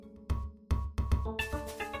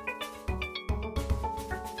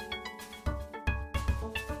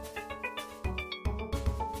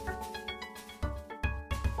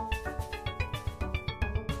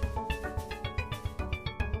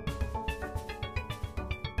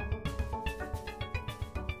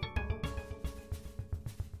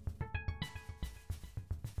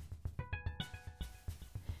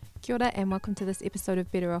Kia ora and welcome to this episode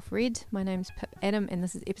of Better Off Read. My name's Pip Adam and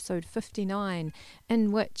this is episode 59,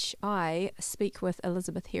 in which I speak with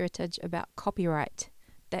Elizabeth Heritage about copyright.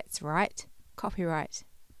 That's right, copyright.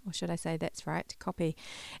 Or should I say that's right, copy.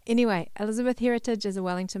 Anyway, Elizabeth Heritage is a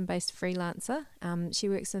Wellington-based freelancer. She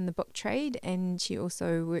works in the book trade and she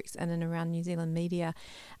also works in and around New Zealand media.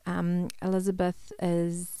 Elizabeth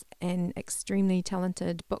is an extremely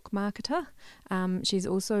talented book marketer. She's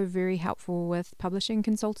also very helpful with publishing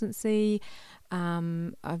consultancy.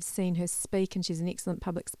 I've seen her speak and she's an excellent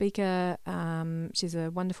public speaker. She's a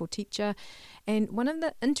wonderful teacher. And one of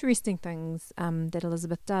the interesting things that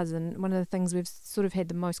Elizabeth does, and one of the things we've sort of had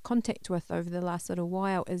the most contact with over the last little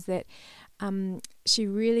while, is that she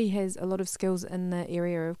really has a lot of skills in the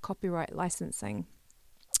area of copyright licensing.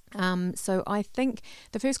 So I think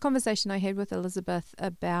the first conversation I had with Elizabeth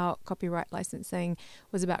about copyright licensing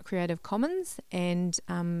was about Creative Commons, and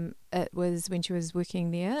it was when she was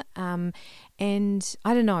working there. And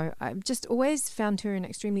I don't know, I've just always found her an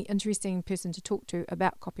extremely interesting person to talk to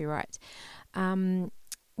about copyright.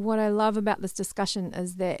 What I love about this discussion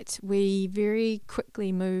is that we very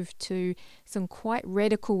quickly move to some quite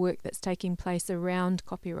radical work that's taking place around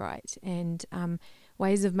copyright and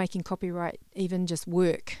ways of making copyright even just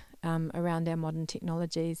work around our modern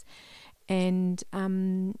technologies. And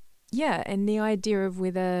and the idea of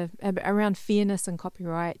whether around fairness and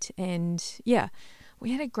copyright. And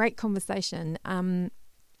we had a great conversation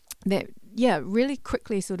that really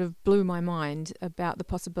quickly sort of blew my mind about the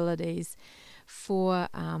possibilities for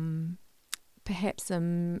perhaps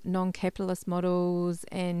some non-capitalist models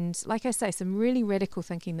and, like I say, some really radical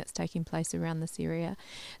thinking that's taking place around this area.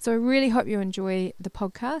 So I really hope you enjoy the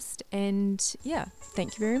podcast, and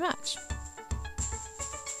thank you very much.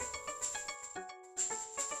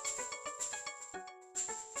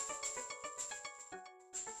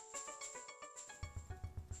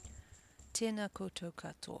 Tēnā koutou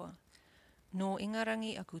katoa. Nō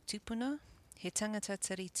ingarangi aku tupuna, he tangata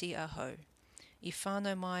tiriti ahau. I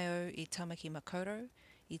whānau mai au I Tamaki Makaurau,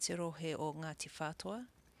 I te rohe o Ngāti Whātua,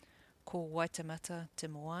 ko Waitemata te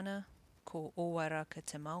Moana, ko Owairaka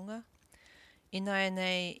te Maunga. Ināia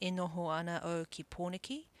nei e noho ana au ki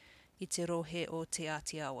Pōniki, I te rohe o Te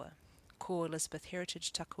Ātiawa, ko Elizabeth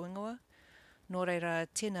Heritage taku ingoa. Nō reira,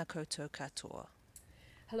 tēnā koutou katoa.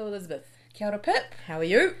 Hello, Elizabeth. Kia ora, Pip. How are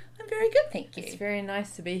you? I'm very good, thank you. It's very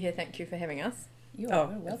nice to be here. Thank you for having us. You are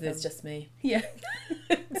welcome. There's just me. Yeah.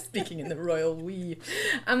 Speaking in the royal we.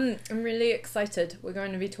 I'm really excited. We're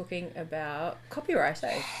going to be talking about copyright.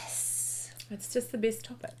 Yes. It's just the best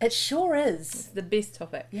topic. It sure It's is. the best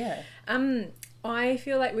topic. Yeah. I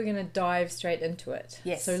feel like we're going to dive straight into it.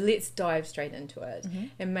 Yes. So let's dive straight into it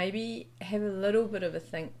and maybe have a little bit of a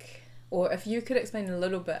think. Or if you could explain a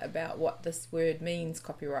little bit about what this word means,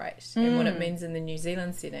 copyright, and what it means in the New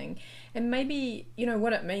Zealand setting, and maybe,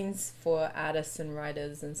 what it means for artists and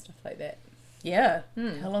writers and stuff like that. Yeah.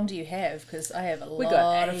 How long do you have? Because I have a We lot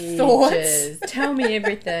got of ages. thoughts. Tell me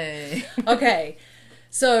everything. Okay.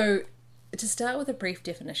 So, to start with a brief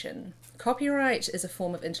definition, copyright is a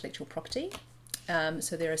form of intellectual property.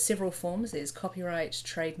 So there are several forms. There's copyright,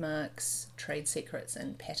 trademarks, trade secrets,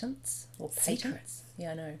 and patents. Or patents. Secrets?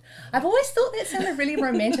 Yeah, I know. I've always thought that sounded really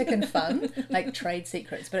romantic and fun, like trade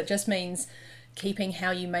secrets, but it just means keeping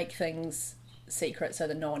how you make things secret so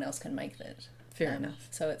that no one else can make it. Fair enough.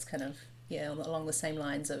 So it's kind of, along the same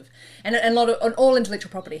lines of, and a lot of, all intellectual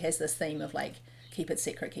property has this theme of like, keep it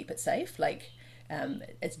secret, keep it safe. Like,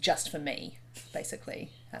 it's just for me, basically,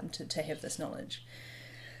 to have this knowledge.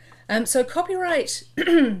 So copyright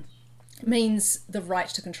means the right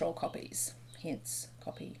to control copies, hence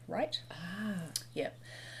copyright. Yeah.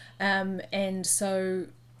 And so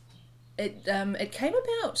it came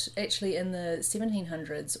about actually in the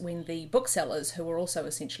 1700s when the booksellers, who were also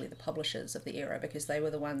essentially the publishers of the era, because they were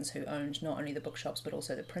the ones who owned not only the bookshops but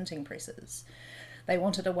also the printing presses, they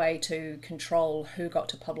wanted a way to control who got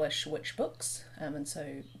to publish which books. And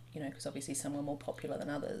so, because obviously some were more popular than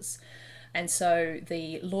others. And so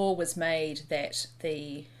the law was made that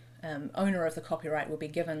the owner of the copyright will be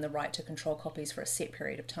given the right to control copies for a set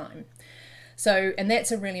period of time. So, and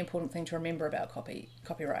that's a really important thing to remember about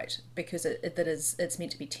copyright, because it's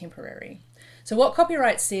meant to be temporary. So what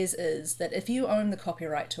copyright says is that if you own the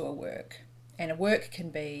copyright to a work, and a work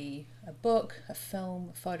can be a book, a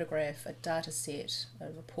film, a photograph, a data set,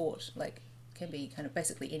 a report, like can be kind of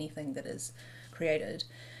basically anything that is created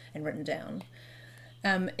and written down.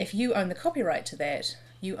 If you own the copyright to that,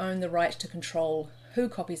 you own the right to control who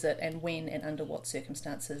copies it and when and under what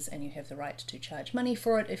circumstances, and you have the right to charge money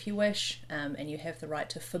for it if you wish, and you have the right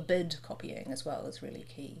to forbid copying as well, is really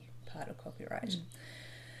key part of copyright.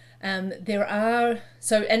 There are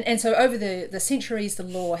so over the centuries, the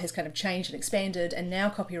law has kind of changed and expanded, and now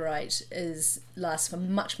copyright lasts for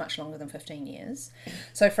much longer than 15 years.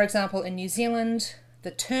 So, for example, in New Zealand,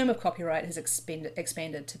 the term of copyright has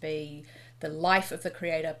expanded to be the life of the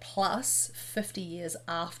creator plus 50 years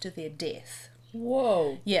after their death.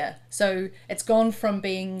 Whoa. Yeah. So it's gone from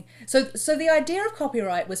being so the idea of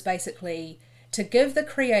copyright was basically to give the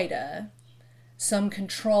creator some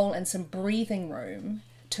control and some breathing room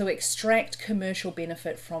to extract commercial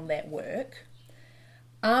benefit from that work,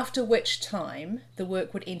 after which time the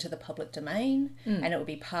work would enter the public domain and it would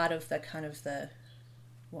be part of the kind of the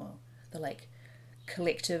like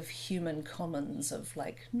collective human commons of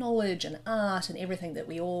like knowledge and art and everything that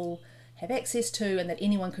we all have access to, and that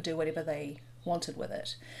anyone could do whatever they wanted with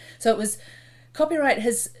it. So it was copyright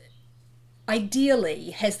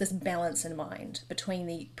ideally has this balance in mind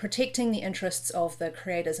between protecting the interests of the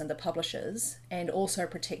creators and the publishers, and also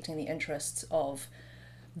protecting the interests of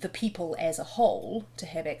the people as a whole to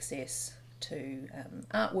have access to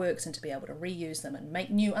artworks and to be able to reuse them and make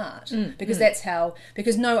new art,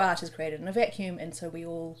 because no art is created in a vacuum, and so we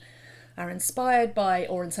all are inspired by,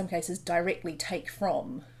 or in some cases directly take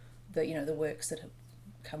from, the works that have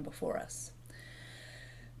come before us.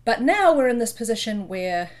 But now we're in this position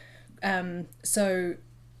where so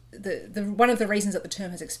the one of the reasons that the term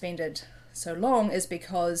has expanded so long is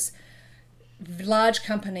because large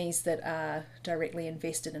companies that are directly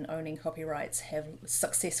invested in owning copyrights have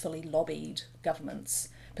successfully lobbied governments,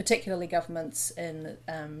 particularly governments in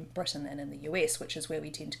Britain and in the US, which is where we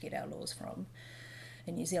tend to get our laws from,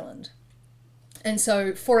 in New Zealand. And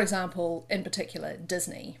so, for example, in particular,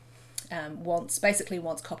 Disney wants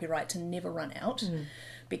copyright to never run out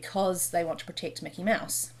because they want to protect Mickey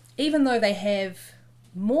Mouse. Even though they have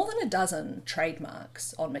more than a dozen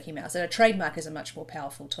trademarks on Mickey Mouse. And a trademark is a much more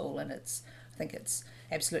powerful tool, and I think it's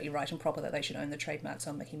absolutely right and proper that they should own the trademarks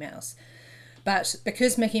on Mickey Mouse. But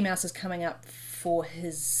because Mickey Mouse is coming up for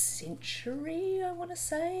his century, I want to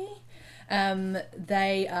say,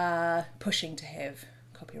 they are pushing to have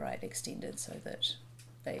copyright extended so that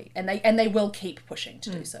they will keep pushing to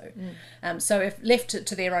do so. So if left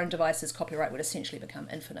to their own devices, copyright would essentially become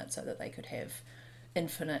infinite, so that they could have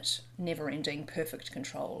infinite, never-ending, perfect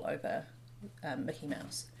control over Mickey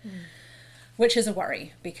Mouse, which is a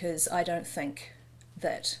worry, because I don't think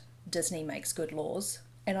that Disney makes good laws,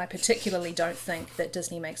 and I particularly don't think that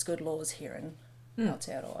Disney makes good laws here in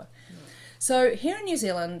Aotearoa. So here in New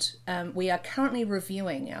Zealand, we are currently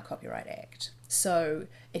reviewing our Copyright Act. So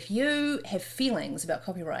if you have feelings about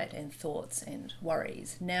copyright and thoughts and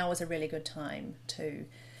worries, now is a really good time to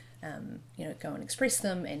go and express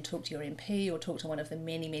them and talk to your MP or talk to one of the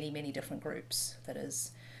many different groups that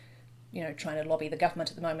is, trying to lobby the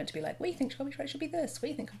government at the moment to be like, we think copyright should be this,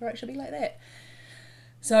 we think copyright should be like that.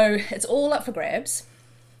 So it's all up for grabs.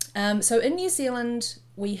 So in New Zealand,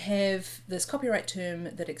 we have this copyright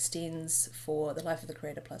term that extends for the life of the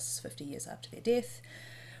creator plus 50 years after their death.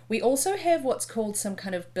 We also have what's called some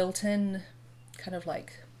kind of built-in kind of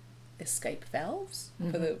like escape valves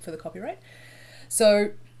for the copyright.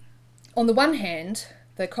 So on the one hand,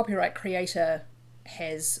 the copyright creator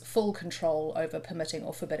has full control over permitting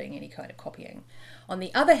or forbidding any kind of copying. On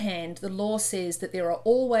the other hand, the law says that there are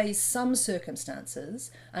always some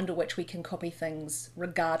circumstances under which we can copy things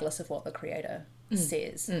regardless of what the creator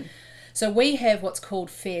says. So we have what's called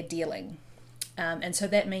fair dealing. And so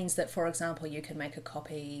that means that, for example, you can make a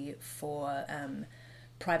copy for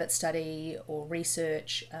private study or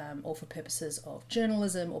research, or for purposes of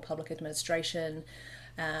journalism or public administration.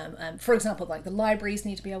 For example, like the libraries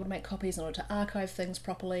need to be able to make copies in order to archive things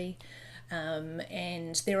properly.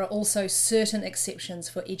 And there are also certain exceptions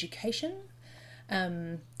for education.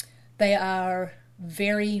 They are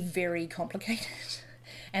very, very complicated.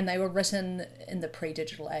 And they were written in the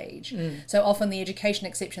pre-digital age. So often the education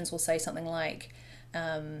exceptions will say something like,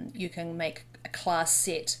 you can make a class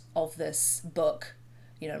set of this book,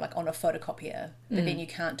 like on a photocopier, but then you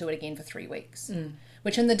can't do it again for 3 weeks.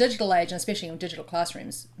 Which in the digital age, and especially in digital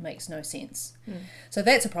classrooms, makes no sense. So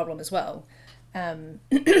that's a problem as well. And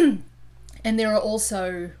there are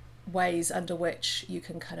also ways under which you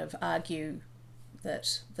can kind of argue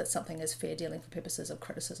that something is fair dealing for purposes of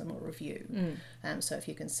criticism or review. So if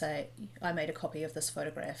you can say, I made a copy of this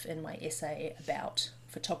photograph in my essay about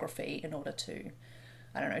photography in order to,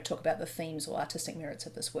 talk about the themes or artistic merits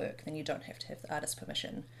of this work, then you don't have to have the artist's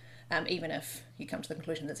permission. Even if you come to the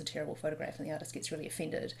conclusion that it's a terrible photograph and the artist gets really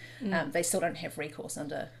offended, they still don't have recourse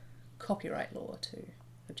under copyright law to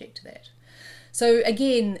object to that. So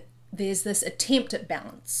again, there's this attempt at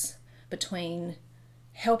balance between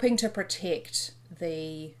helping to protect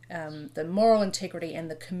the moral integrity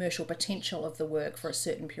and the commercial potential of the work for a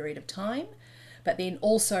certain period of time, but then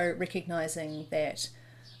also recognizing that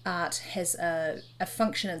art has a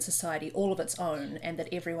function in society all of its own, and that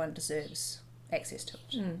everyone deserves access to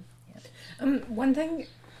it. One thing,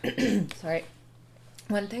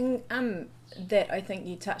 one thing that I think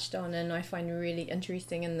you touched on and I find really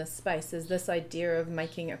interesting in this space is this idea of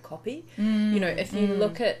making a copy. You know, if you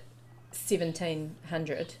look at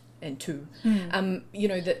 1702, you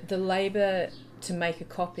know, the labour to make a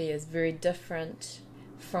copy is very different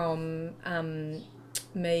from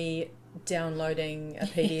me downloading a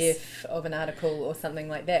PDF of an article or something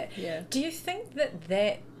like that. Yeah. Do you think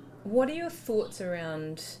that what are your thoughts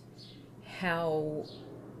around how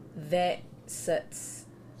that sits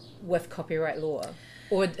with copyright law,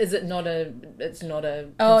 or is it not a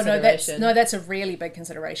consideration? That's a really big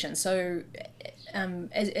consideration. So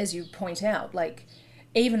as you point out, like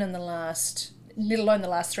even in the last, let alone the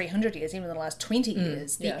last 300 years, even in the last 20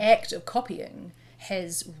 years, the act of copying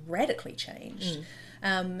has radically changed.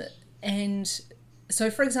 And so,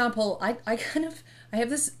 for example, I have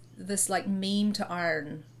this like meme to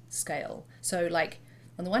iron scale. So like,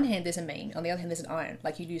 on the one hand, there's a mean. On the other hand, there's an iron,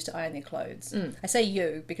 like you use to iron their clothes. I say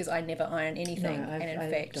you because I never iron anything. No, and in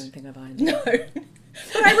I fact, don't think I've ironed. No. But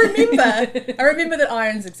I remember that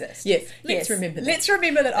irons exist. Yes, let's remember that. Let's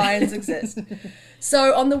remember that irons exist.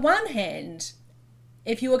 So on the one hand,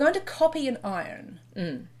 if you were going to copy an iron,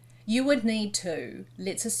 you would need to,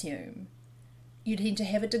 let's assume, you'd need to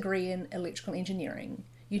have a degree in electrical engineering.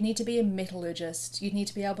 You'd need to be a metallurgist. You'd need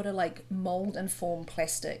to be able to like mold and form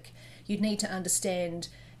plastic. You'd need to understand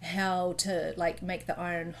how to like make the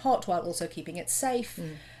iron hot while also keeping it safe.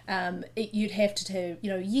 You'd have to do, you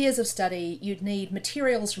know, years of study. You'd need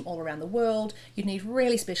materials from all around the world. You'd need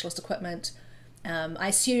really specialist equipment. I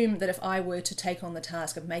assume that if I were to take on the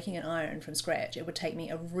task of making an iron from scratch, it would take me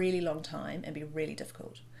a really long time and be really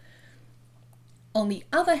difficult. On the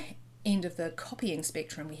other end of the copying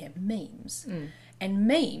spectrum, we have memes. And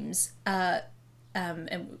memes are,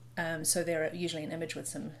 so they're usually an image with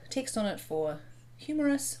some text on it for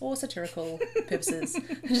humorous or satirical purposes,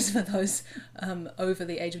 just for those over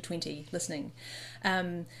the age of 20 listening.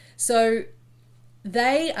 So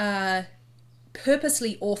they are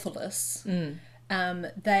purposely authorless.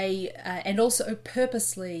 They and also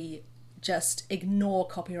purposely just ignore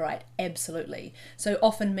copyright absolutely. So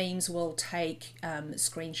often memes will take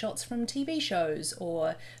screenshots from TV shows,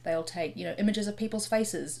 or they'll take, you know, images of people's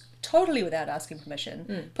faces totally without asking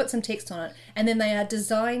permission, put some text on it, and then they are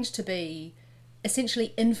designed to be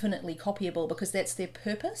essentially infinitely copyable because that's their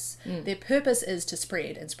purpose. Their purpose is to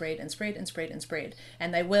spread and spread and spread and spread and spread,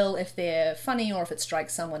 and they will if they're funny or if it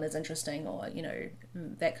strikes someone as interesting, or, you know,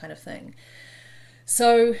 that kind of thing.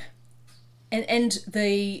 So and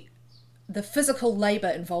the physical labour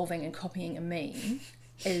involving in copying a meme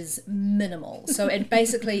is minimal. So it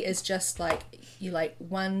basically is just like you like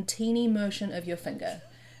one teeny motion of your finger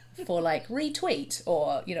for like retweet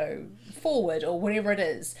or, you know, forward or whatever it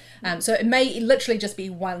is. So it may literally just be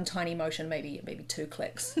one tiny motion, maybe 2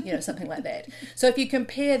 clicks, you know, something like that. So if you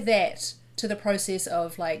compare that to the process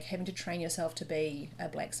of like having to train yourself to be a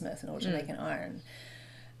blacksmith in order to make an iron,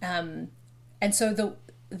 and so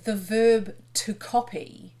the verb to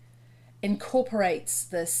copy incorporates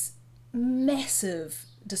this massive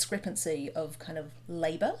discrepancy of kind of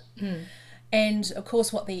labour. And of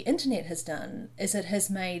course what the internet has done is it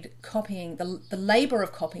has made copying, the labour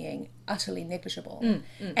of copying, utterly negligible.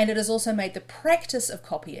 And it has also made the practice of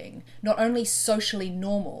copying not only socially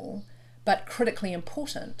normal but critically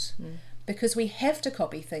important, because we have to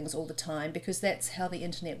copy things all the time because that's how the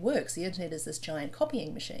internet works. The internet is this giant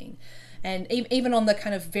copying machine. And even on the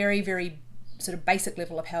kind of very, very sort of basic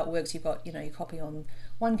level of how it works, you've got, you know, you copy on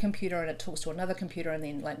one computer and it talks to another computer, and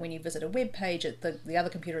then like when you visit a web page, the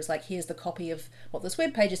other computer is like, here's the copy of what this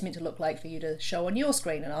web page is meant to look like for you to show on your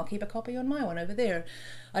screen, and I'll keep a copy on my one over there.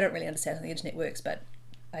 I don't really understand how the internet works, but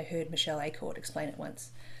I heard Michelle Acord explain it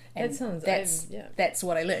once, and that's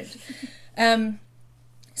what I learned.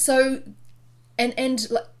 So and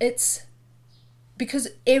it's because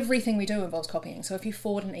everything we do involves copying. So if you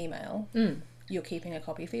forward an email, you're keeping a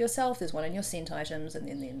copy for yourself. There's one in your sent items, and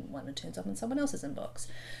then one that turns up in someone else's inbox.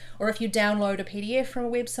 Or if you download a PDF from a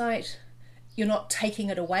website, you're not taking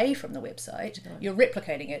it away from the website. Right. You're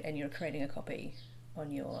replicating it, and you're creating a copy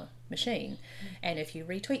on your machine. And if you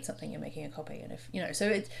retweet something, you're making a copy. And if, you know,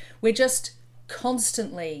 so we're just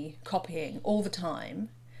constantly copying all the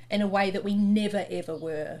time in a way that we never ever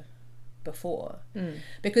were before.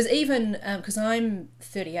 Because even because I'm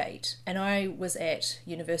 38 and I was at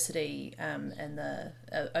university in the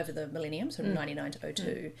over the millennium, sort of 99 to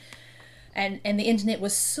 02, And the internet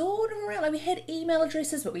was sort of around. Like, we had email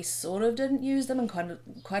addresses, but we sort of didn't use them, and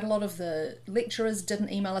quite a lot of the lecturers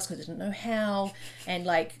didn't email us because they didn't know how. And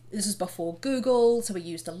like, this was before Google, so we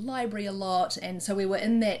used the library a lot, and so we were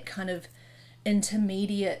in that kind of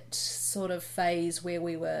intermediate sort of phase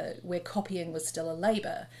where copying was still a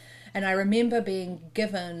labour. And I remember being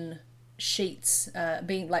given sheets,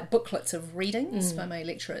 being like booklets of readings by my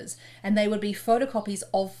lecturers, and they would be photocopies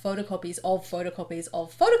of photocopies of photocopies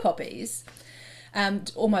of photocopies,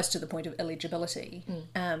 almost to the point of illegibility.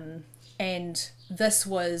 And this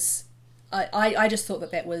was, I just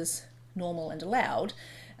thought that was normal and allowed,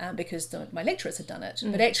 because my lecturers had done it.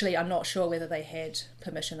 But actually, I'm not sure whether they had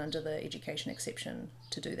permission under the education exception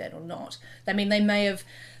to do that or not. I mean, they may have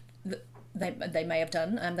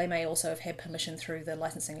done. They may also have had permission through the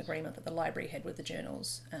licensing agreement that the library had with the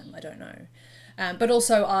journals. I don't know. But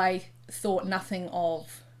also, I thought nothing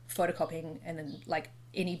of photocopying and then like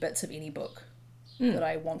any bits of any book that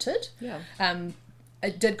I wanted. Yeah.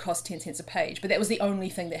 It did cost 10 cents a page, but that was the only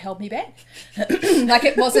thing that held me back. Like,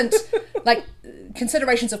 it wasn't like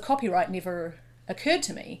considerations of copyright never occurred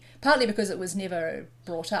to me, partly because it was never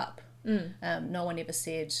brought up. No one ever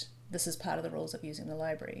said, this is part of the rules of using the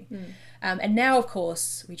library. And now, of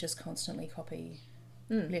course, we just constantly copy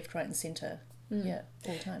left, right and centre. Yeah,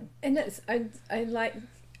 all the time. And it's,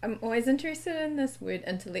 I'm always interested in this word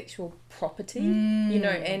intellectual property, you know,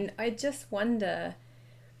 and I just wonder,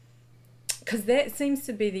 because that seems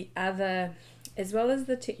to be the other, as well as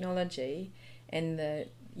the technology and the,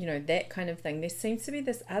 you know, that kind of thing, there seems to be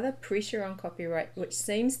this other pressure on copyright, which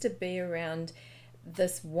seems to be around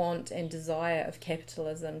this want and desire of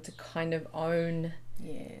capitalism to kind of own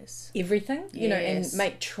everything, you know, and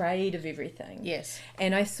make trade of everything. Yes.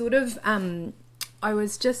 And I sort of, I'm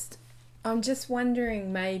just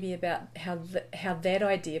wondering maybe about how that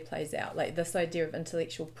idea plays out, like this idea of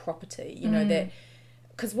intellectual property, you know, that,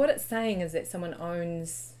 because what it's saying is that someone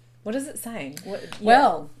owns, what is it saying?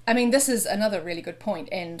 Well, I mean, this is another really good point,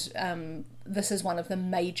 and this is one of the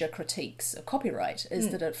major critiques of copyright, is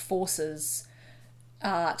that it forces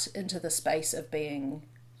art into the space of being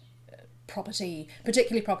property,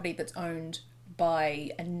 particularly property that's owned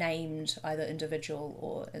by a named either individual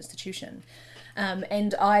or institution.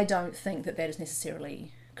 And I don't think that is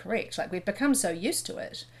necessarily correct. Like, we've become so used to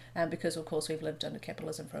it, because of course we've lived under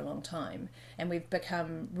capitalism for a long time, and we've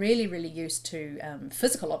become really, really used to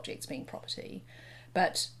physical objects being property,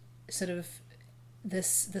 but sort of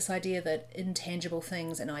this idea that intangible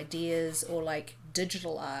things and ideas or like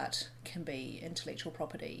digital art can be intellectual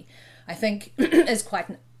property, I think is quite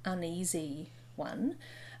an uneasy one,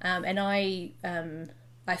 and I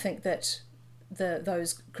think that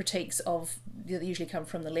those critiques of that usually come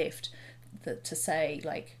from the left, that to say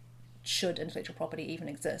like, should intellectual property even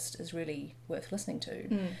exist, is really worth listening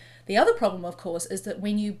to. The other problem, of course, is that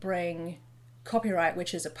when you bring copyright,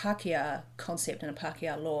 which is a Pākehā concept and a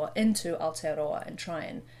Pākehā law, into Aotearoa and try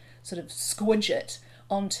and sort of squidge it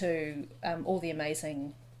onto all the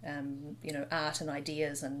amazing you know, art and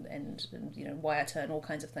ideas and you know, waiata and all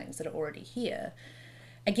kinds of things that are already here,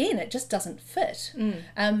 again, it just doesn't fit.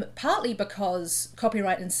 Partly because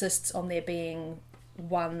copyright insists on there being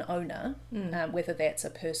one owner, whether that's a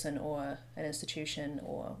person or an institution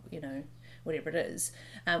or, you know, whatever it is,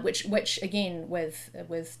 which again with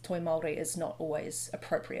Toi Māori is not always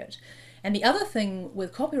appropriate. And the other thing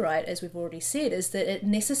with copyright, as we've already said, is that it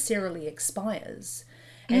necessarily expires,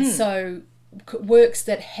 and so works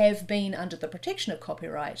that have been under the protection of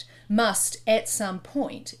copyright must at some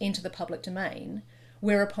point enter the public domain,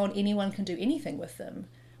 whereupon anyone can do anything with them,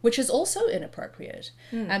 which is also inappropriate,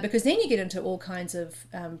 because then you get into all kinds of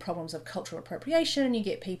problems of cultural appropriation. You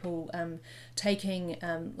get people taking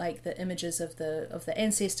like the images of the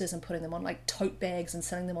ancestors and putting them on like tote bags and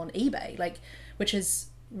selling them on eBay, like, which is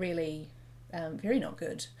really very not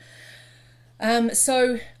good.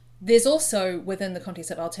 So there's also, within the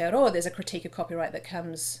context of Aotearoa, there's a critique of copyright that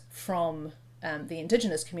comes from the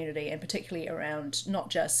Indigenous community, and particularly around not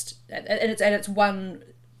just, and it's one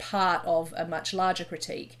part of a much larger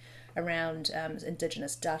critique around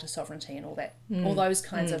Indigenous data sovereignty and all that, all those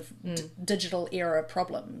kinds of digital era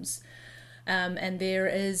problems. And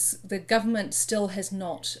the government still has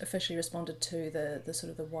not officially responded to the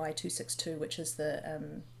sort of the Y262, which is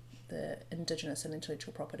the Indigenous and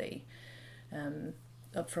intellectual property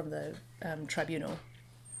from the tribunal.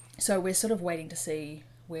 So we're sort of waiting to see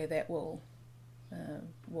where that will,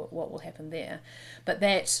 what will happen there. But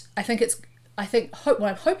that, what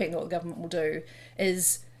I'm hoping what the government will do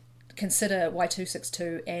is consider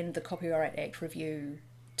Y262 and the Copyright Act review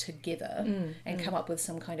together and come up with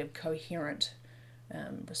some kind of coherent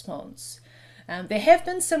response. There have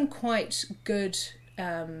been some quite good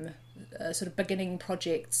sort of beginning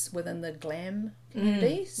projects within the GLAM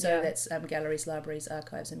community. So that's galleries, libraries,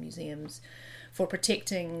 archives and museums, for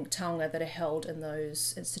protecting taonga that are held in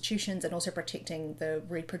those institutions, and also protecting the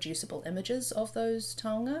reproducible images of those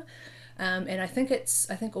taonga. And I think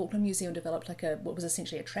Auckland Museum developed like what was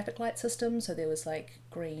essentially a traffic light system. So there was like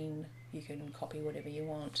green, you can copy whatever you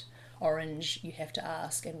want; orange, you have to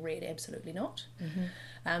ask; and red, absolutely not.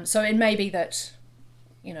 So it may be that,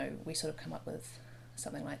 you know, we sort of come up with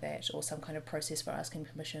something like that, or some kind of process for asking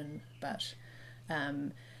permission. But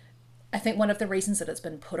I think one of the reasons that it's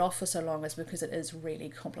been put off for so long is because it is really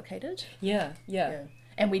complicated. Yeah.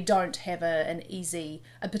 And we don't have an easy,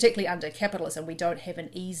 particularly under capitalism, we don't have an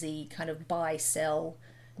easy kind of buy-sell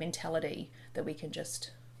mentality that we can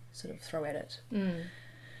just sort of throw at it.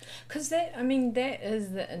 Because that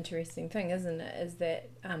is the interesting thing, isn't it? Is that,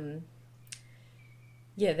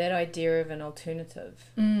 that idea of an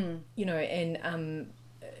alternative, you know, and,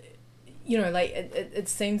 you know, like it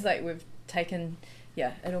seems like we've taken,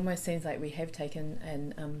 it almost seems like we have taken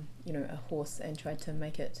you know, a horse and tried to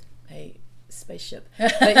make it a spaceship.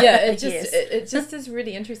 But it just it just is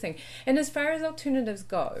really interesting. And as far as alternatives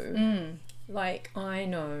go, like, I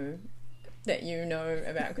know that you know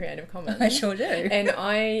about Creative Commons. I sure do. And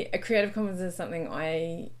Creative Commons is something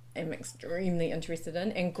I am extremely interested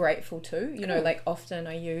in and grateful to. You know, like, often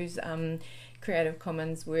I use Creative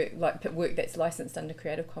Commons work that's licensed under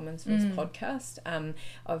Creative Commons for this podcast.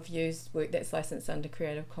 I've used work that's licensed under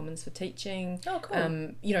Creative Commons for teaching. Oh,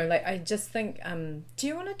 cool. You know, like, I just think, do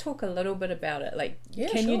you want to talk a little bit about it? Like, can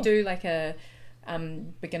sure. you do like a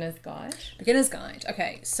beginner's guide? Beginner's guide.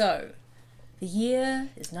 Okay, so the year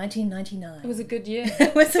is 1999. It was a good year.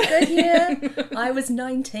 It was a good year. I was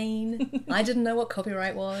 19. I didn't know what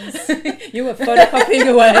copyright was. You were photocopying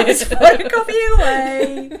away. I was photocopying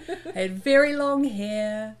away. I had very long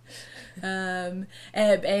hair. And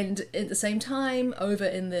at the same time, over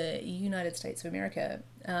in the United States of America,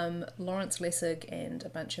 Lawrence Lessig and a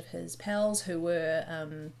bunch of his pals, who were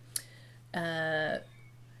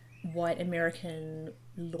white American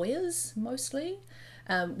lawyers mostly,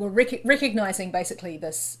 were recognizing basically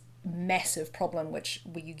this massive problem where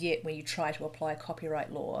you get when you try to apply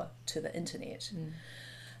copyright law to the internet.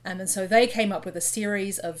 And so they came up with a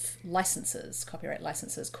series of copyright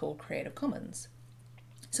licenses called Creative Commons.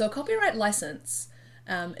 So a copyright license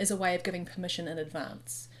is a way of giving permission in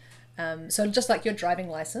advance. So just like your driving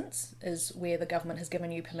license is where the government has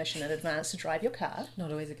given you permission in advance to drive your car.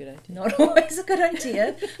 Not always a good idea. Not always a good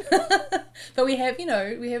idea. But we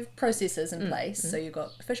have processes in place. So you've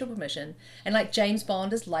got official permission. And like James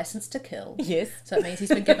Bond is licensed to kill. Yes. So it means he's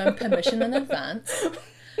been given permission in advance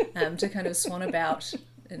to kind of swan about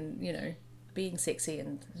and, you know, being sexy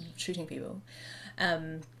and shooting people.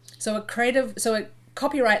 So a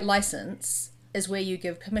copyright license is where you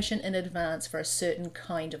give permission in advance for a certain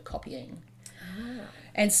kind of copying.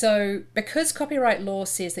 And so because copyright law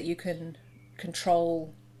says that you can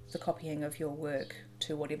control the copying of your work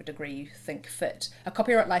to whatever degree you think fit, a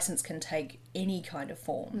copyright license can take any kind of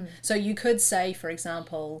form. So you could say, for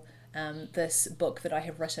example, this book that I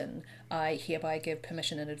have written, I hereby give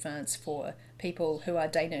permission in advance for people who are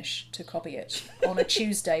Danish to copy it on a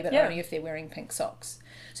Tuesday, but only if they're wearing pink socks.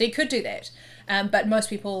 So you could do that, but most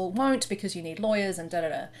people won't because you need lawyers and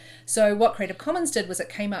da-da-da. So what Creative Commons did was it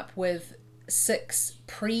came up with 6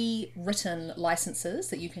 pre-written licenses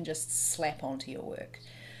that you can just slap onto your work.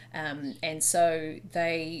 And so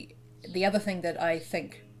the other thing that I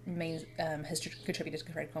think has contributed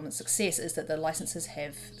to Creative Commons success is that the licenses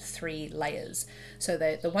have 3 layers. So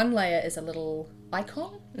the one layer is a little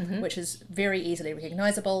icon, which is very easily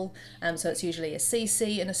recognizable. So it's usually a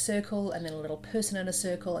CC in a circle, and then a little person in a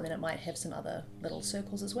circle, and then it might have some other little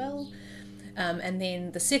circles as well. And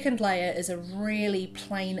then the second layer is a really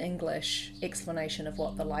plain English explanation of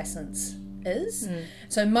what the license is.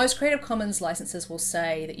 So most Creative Commons licenses will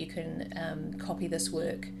say that you can copy this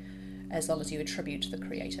work as long as you attribute the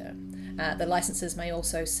creator. The licenses may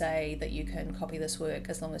also say that you can copy this work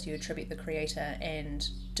as long as you attribute the creator and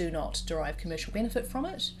do not derive commercial benefit from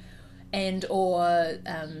it, and or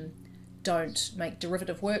don't make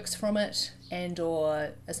derivative works from it, and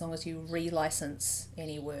or as long as you relicense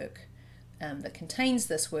any work that contains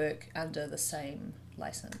this work under the same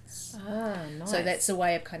license. Nice. So that's a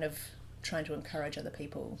way of kind of trying to encourage other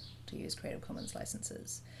people to use Creative Commons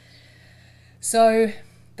licenses. So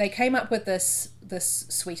they came up with this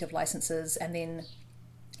suite of licenses, and then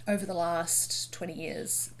over the last 20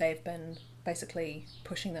 years they've been basically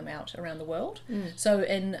pushing them out around the world. So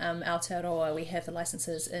in Aotearoa we have the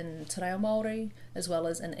licenses in Te Reo Māori as well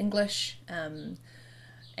as in English,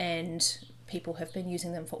 and people have been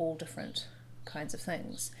using them for all different kinds of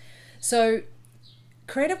things. So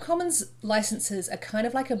Creative Commons licenses are kind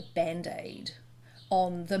of like a band-aid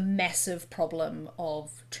on the massive problem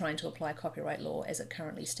of trying to apply copyright law as it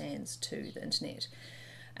currently stands to the internet.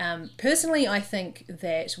 Personally, I think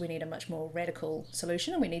that we need a much more radical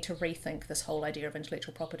solution, and we need to rethink this whole idea of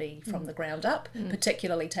intellectual property from the ground up,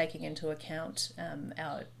 particularly taking into account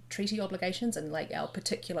our treaty obligations and like our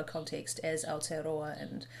particular context as Aotearoa,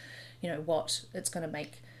 and what it's going to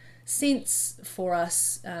make sense for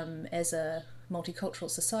us as a multicultural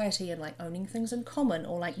society, and like owning things in common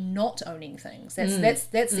or like not owning things. That's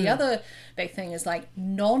the other big thing, is like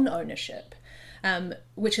non-ownership.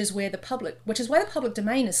 Which is why the public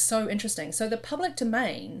domain is so interesting. So the public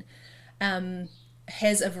domain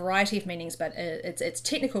has a variety of meanings, but its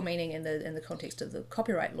technical meaning in the context of the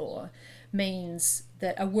copyright law means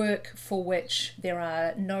that a work for which there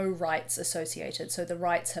are no rights associated. So the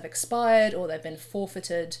rights have expired, or they've been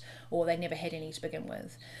forfeited, or they never had any to begin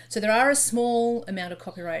with. So there are a small amount of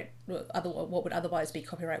copyright, what would otherwise be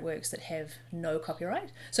copyright works, that have no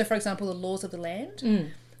copyright. So for example, the laws of the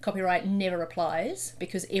land. Copyright never applies,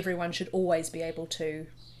 because everyone should always be able to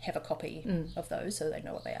have a copy of those, so they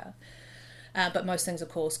know what they are. But most things, of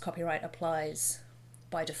course, copyright applies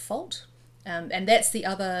by default. And that's the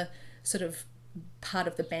other sort of part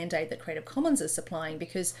of the band-aid that Creative Commons is supplying,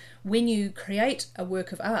 because when you create a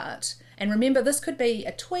work of art, and remember, this could be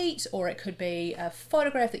a tweet, or it could be a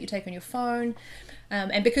photograph that you take on your phone,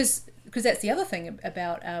 and because that's the other thing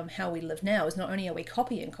about how we live now, is not only are we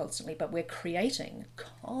copying constantly, but we're creating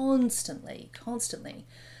constantly.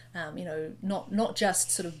 Not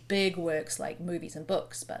just sort of big works like movies and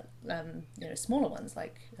books, but smaller ones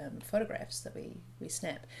like photographs that we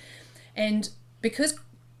snap. And because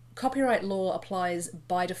copyright law applies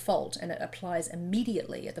by default, and it applies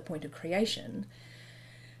immediately at the point of creation,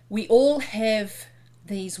 we all have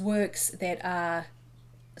these works that are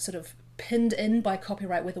sort of pinned in by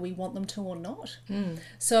copyright, whether we want them to or not.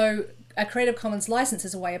 So a Creative Commons license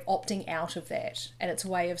is a way of opting out of that, and it's a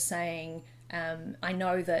way of saying, I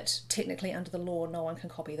know that technically under the law no one can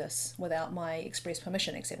copy this without my express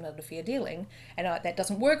permission, except under fair dealing, and that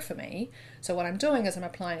doesn't work for me. So what I'm doing is I'm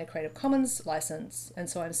applying a Creative Commons license, and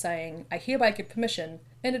so I'm saying I hereby give permission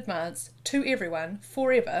in advance to everyone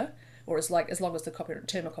forever, or as long as the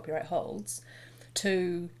term of copyright holds,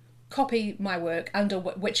 to copy my work under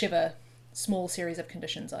whichever small series of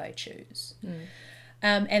conditions I choose.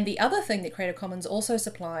 And the other thing that Creative Commons also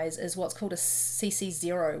supplies is what's called a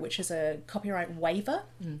CC0, which is a copyright waiver.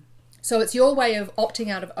 So it's your way of opting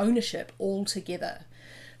out of ownership altogether.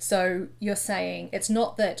 So you're saying, it's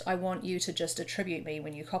not that I want you to just attribute me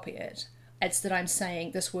when you copy it. It's that I'm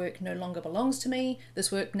saying this work no longer belongs to me. This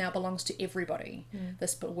work now belongs to everybody.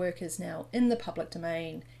 This work is now in the public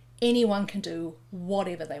domain. Anyone can do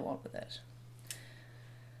whatever they want with it.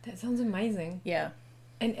 That sounds amazing. Yeah.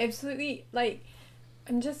 And absolutely, like,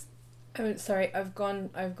 I've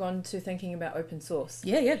gone to thinking about open source.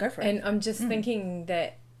 Yeah, go for it. And I'm just thinking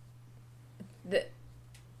that that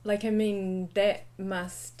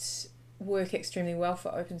must work extremely well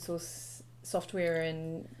for open source software,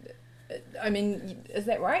 and is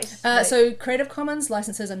that right? So Creative Commons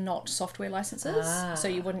licenses are not software licenses, so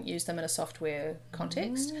you wouldn't use them in a software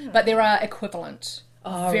context, but there are equivalent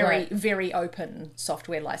very open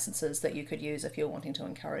software licenses that you could use if you're wanting to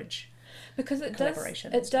encourage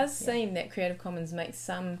collaboration. It does seem that Creative Commons makes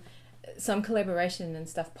some collaboration and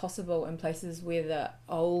stuff possible in places where the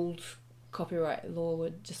old copyright law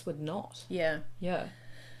would not. Yeah,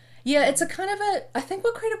 it's a kind of I think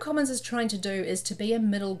what Creative Commons is trying to do is to be a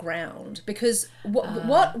middle ground, because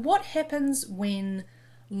what happens when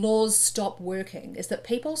laws stop working is that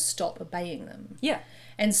people stop obeying them. Yeah.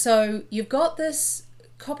 And so you've got this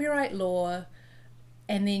copyright law,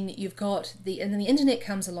 and then you've got the internet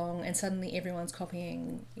comes along, and suddenly everyone's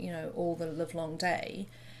copying, all the livelong day.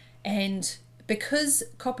 And because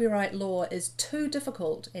copyright law is too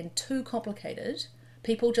difficult and too complicated,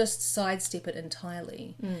 people just sidestep it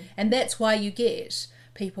entirely. And that's why you get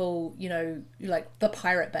people, like the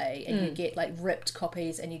Pirate Bay, and you get like ripped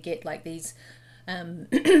copies, and you get like these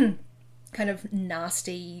kind of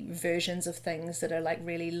nasty versions of things that are like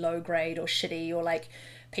really low grade or shitty, or like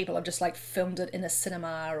people have just like filmed it in a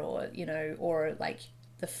cinema, or like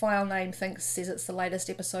the file name says it's the latest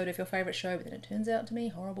episode of your favorite show, but then it turns out to be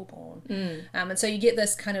horrible porn. And so you get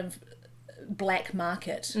this kind of black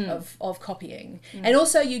market of copying. And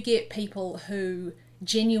also you get people who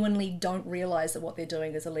genuinely don't realize that what they're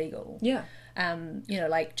doing is illegal.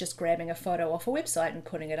 Like just grabbing a photo off a website and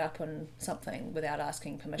putting it up on something without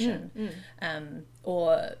asking permission.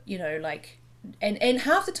 Or like and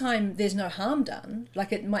half the time there's no harm done.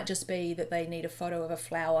 Like it might just be that they need a photo of a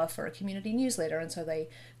flower for a community newsletter, and so they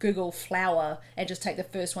Google flower and just take the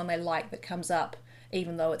first one they like that comes up,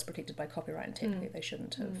 even though it's protected by copyright and technically they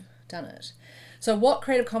shouldn't have done it. So what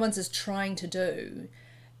Creative Commons is trying to do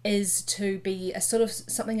is to be a sort of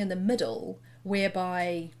something in the middle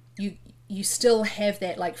whereby you still have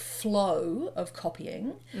that like flow of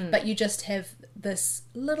copying, but you just have this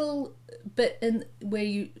little bit in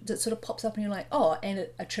where that sort of pops up and you're like, oh, and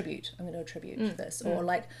attribute. I'm going to attribute this, or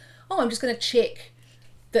like, oh, I'm just going to check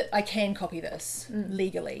that I can copy this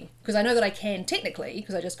legally, because I know that I can technically,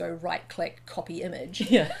 because I just go right click copy image.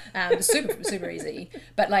 Yeah. Super easy.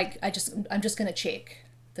 But like I'm just going to check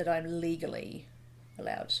that I'm legally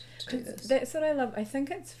allowed to do this. That's what I love. I think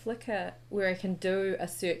it's Flickr where I can do a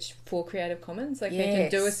search for Creative Commons. Like I can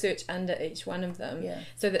do a search under each one of them,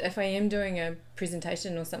 so that if I am doing a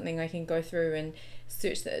presentation or something, I can go through and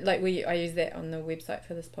search that. Like I use that on the website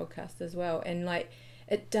for this podcast as well. And like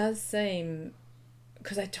it does seem,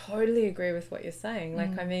 because I totally agree with what you're saying.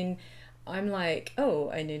 Like I mean, I'm like, oh,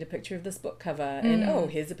 I need a picture of this book cover, and oh,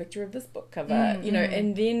 here's a picture of this book cover, you know.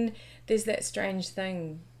 And then there's that strange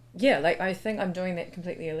thing. Yeah, like I think I'm doing that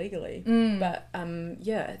completely illegally, but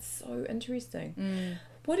yeah, it's so interesting.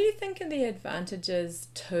 What do you think are the advantages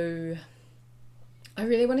to? I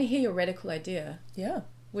really want to hear your radical idea. Yeah.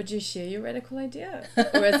 Would you share your radical idea,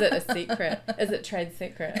 or is it a secret? Is it trade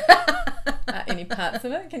secret? Any parts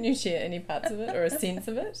of it? Can you share any parts of it or a sense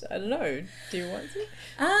of it? I don't know. Do you want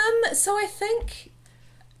to? So I think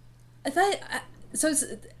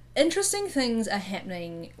interesting things are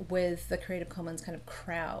happening with the Creative Commons kind of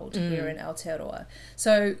crowd here in Aotearoa.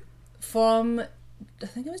 So from, I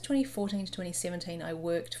think it was 2014 to 2017, I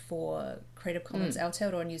worked for Creative Commons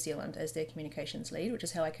Aotearoa New Zealand as their communications lead, which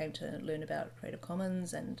is how I came to learn about Creative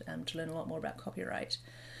Commons and to learn a lot more about copyright.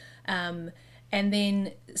 And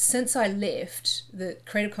then since I left, the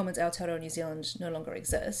Creative Commons Aotearoa New Zealand no longer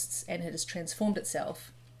exists, and it has transformed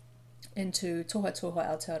itself into Toha Toha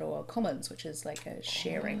Aotearoa Commons, which is like a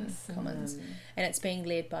sharing commons, and it's being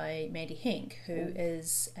led by Mandy Henk, who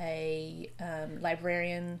is a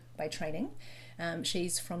librarian by training.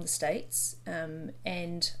 She's from the States,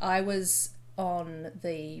 and I was on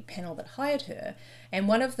the panel that hired her, and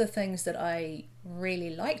one of the things that I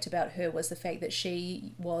really liked about her was the fact that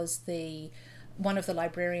she was one of the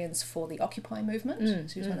librarians for the Occupy movement.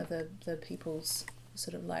 She was one of the people's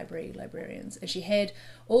sort of librarians, and she had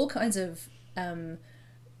all kinds of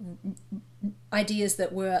ideas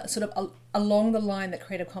that were sort of along the line that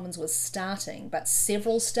Creative Commons was starting, but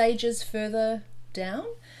several stages further down.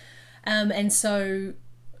 And so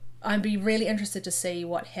I'd be really interested to see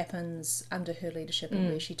what happens under her leadership and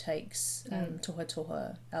where she takes Toha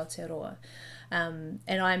Toha Aotearoa. And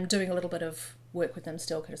I'm doing a little bit of work with them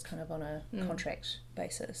still, because it's kind of on a contract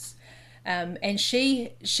basis. And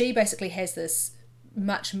she basically has this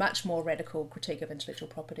much more radical critique of intellectual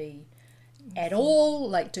property at all.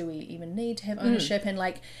 Like, do we even need to have ownership? And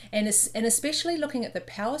like, and especially looking at the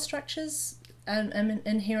power structures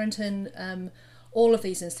inherent in all of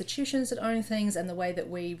these institutions that own things, and the way that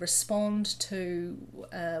we respond to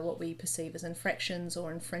what we perceive as infractions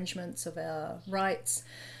or infringements of our rights,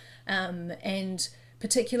 and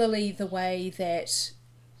particularly the way that,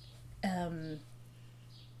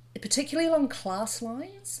 particularly along class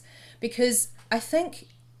lines, because I think,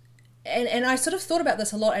 and I sort of thought about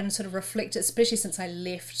this a lot and sort of reflected, especially since I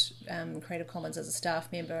left Creative Commons as a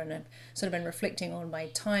staff member, and I've sort of been reflecting on my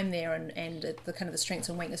time there and the kind of the strengths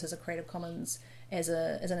and weaknesses of Creative Commons as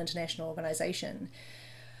an international organisation.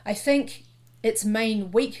 I think its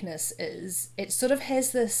main weakness is it sort of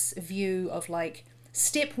has this view of like,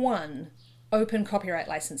 step 1, open copyright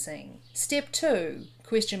licensing. Step 2,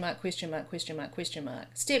 question mark.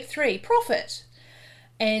 Step 3, profit.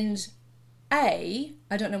 And A,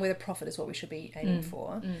 I don't know whether profit is what we should be aiming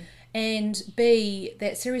for. And B,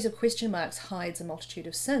 that series of question marks hides a multitude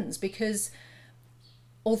of sins, because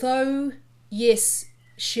although, yes,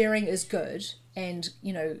 sharing is good, and,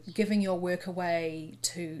 you know, giving your work away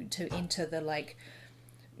to enter the, like,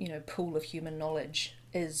 you know, pool of human knowledge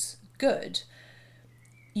is good,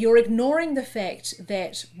 you're ignoring the fact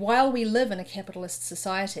that while we live in a capitalist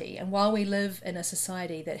society, and while we live in a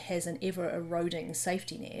society that has an ever-eroding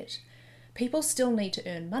safety net, people still need to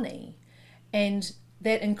earn money. And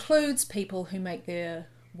that includes people who make their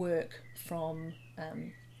work from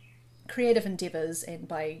creative endeavours, and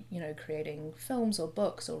by, you know, creating films or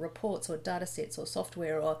books or reports or data sets or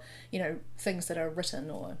software, or, you know, things that are written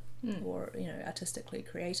or you know, artistically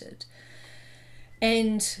created.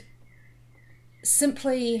 And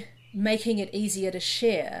simply making it easier to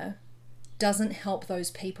share doesn't help those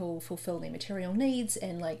people fulfill their material needs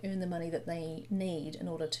and like earn the money that they need in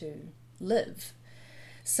order to live.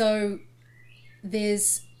 So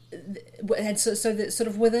there's, and so that sort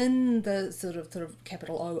of within the sort of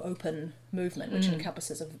capital O open movement, which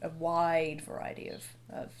encompasses a wide variety of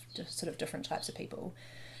sort of different types of people,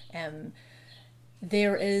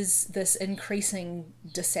 there is this increasing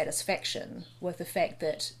dissatisfaction with the fact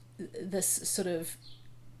that this sort of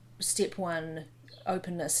step one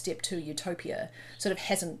openness, step two utopia sort of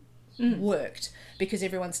hasn't worked, because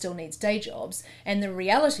everyone still needs day jobs. And the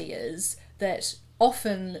reality is that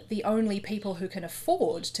often the only people who can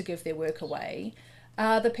afford to give their work away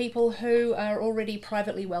are the people who are already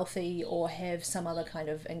privately wealthy or have some other kind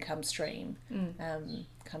of income stream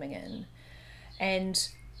coming in. And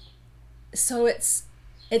so it's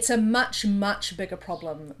a much, much bigger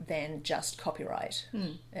problem than just copyright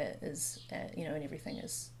is, and everything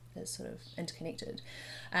is sort of interconnected.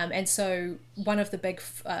 And so one of the big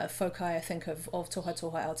foci, I think, of Toha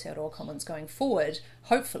Toha Aotearoa Commons going forward,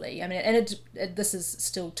 hopefully, I mean, and this is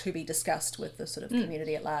still to be discussed with the sort of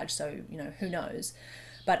community at large, so, who knows.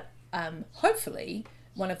 But hopefully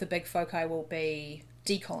one of the big foci will be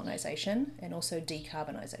decolonisation and also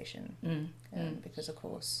decarbonisation. Because, of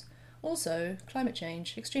course, also climate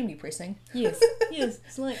change, extremely pressing. Yes,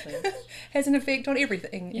 slightly. Has an effect on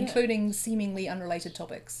everything, including seemingly unrelated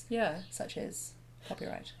topics. Yeah. Such as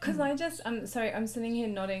copyright. Because I just, I'm sitting here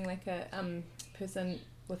nodding like a person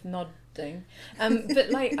with nodding. But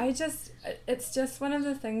like, it's just one of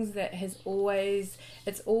the things that it's always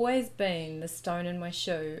been the stone in my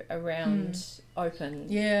shoe around open.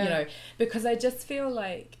 Yeah. Because I just feel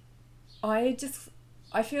like, I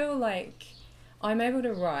feel like I'm able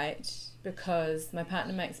to write because my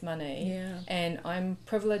partner makes money, and I'm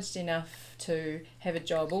privileged enough to have a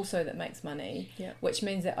job also that makes money, which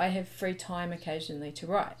means that I have free time occasionally to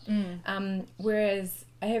write. Whereas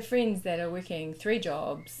I have friends that are working 3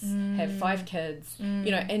 jobs, have 5 kids,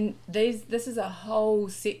 and this is a whole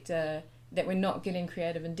sector that we're not getting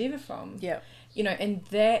creative endeavour from.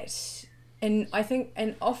 And I think,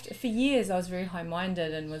 and often for years I was very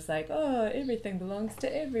high-minded and was like, oh, everything belongs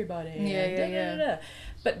to everybody.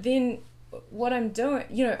 But then what I'm doing,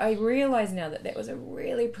 I realise now that was a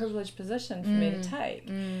really privileged position for me to take.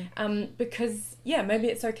 Because, maybe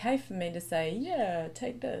it's okay for me to say,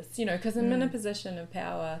 take this, because I'm in a position of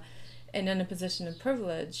power and in a position of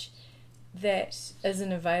privilege that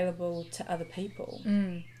isn't available to other people.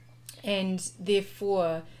 And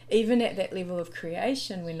therefore, even at that level of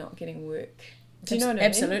creation, we're not getting work. Do you know what I mean?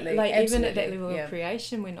 Absolutely. Like, even at that level of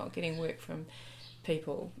creation, we're not getting work from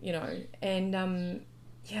people, And,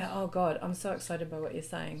 oh God, I'm so excited by what you're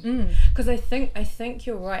saying. Because I think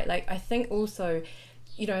you're right. Like, I think also,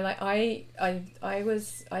 like I did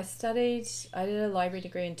a library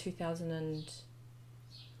degree in 2000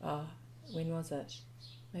 when was it?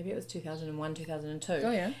 Maybe it was 2001, 2002. Oh,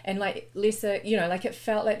 yeah. And, like, lesser, like, it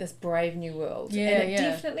felt like this brave new world. Yeah, and it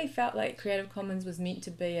definitely felt like Creative Commons was meant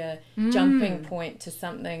to be a jumping point to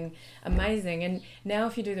something amazing. And now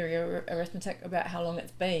if you do the arithmetic about how long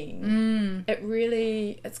it's been,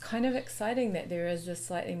 it's kind of exciting that there is this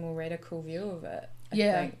slightly more radical view of it, I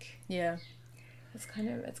think. Yeah.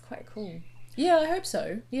 It's quite cool. Yeah, I hope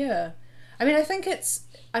so. Yeah. I mean, I think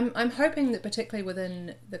I'm hoping that particularly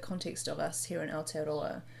within the context of us here in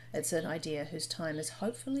Aotearoa, it's an idea whose time is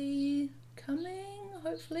hopefully coming,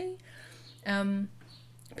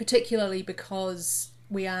 particularly because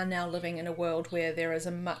we are now living in a world where there is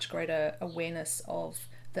a much greater awareness of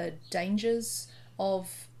the dangers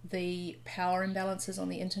of the power imbalances on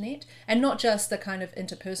the internet, and not just the kind of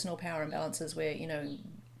interpersonal power imbalances where,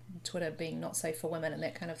 Twitter being not safe for women and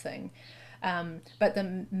that kind of thing. But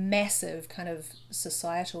the massive kind of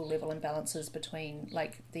societal level imbalances between,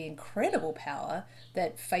 like, the incredible power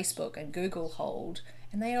that Facebook and Google hold,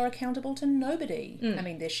 and they are accountable to nobody. I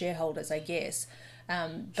mean, they're shareholders, I guess.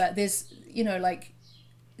 But there's,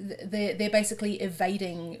 they're basically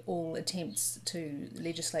evading all attempts to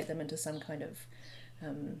legislate them into some kind of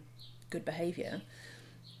good behaviour.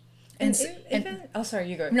 Sorry,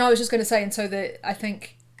 you go. No, I was just going to say, and so I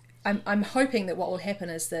think I'm hoping that what will happen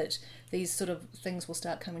is that these sort of things will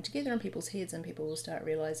start coming together in people's heads, and people will start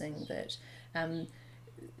realising that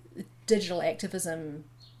digital activism,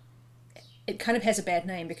 it kind of has a bad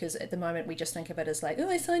name, because at the moment we just think of it as like, oh,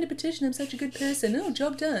 I signed a petition, I'm such a good person, oh,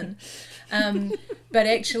 job done. But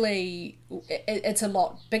actually it's a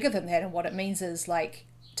lot bigger than that, and what it means is, like,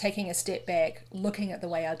 taking a step back, looking at the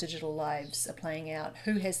way our digital lives are playing out,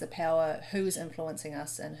 who has the power, who's influencing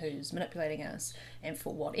us and who's manipulating us, and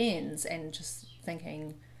for what ends, and just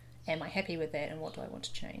thinking, am I happy with that, and what do I want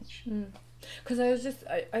to change? Because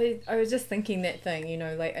I was just thinking that thing, you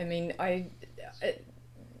know, like, I mean,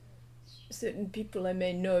 certain people I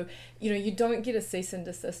may know, you know, you don't get a cease and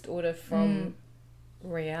desist order from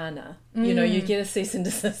Rihanna. You know, you get a cease and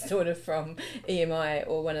desist order from EMI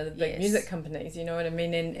or one of the big music companies, you know what I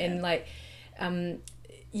mean? And like,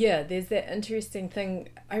 there's that interesting thing.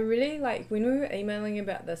 I really like, when we were emailing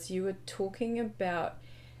about this, you were talking about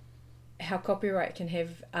how copyright can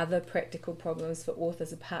have other practical problems for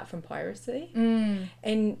authors apart from piracy.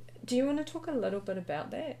 And do you want to talk a little bit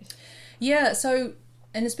about that? Yeah, so,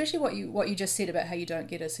 and especially what you just said about how you don't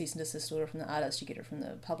get a cease and desist order from the artist, you get it from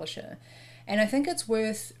the publisher. And I think it's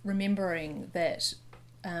worth remembering that,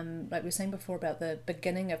 like we were saying before about the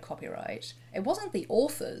beginning of copyright, it wasn't the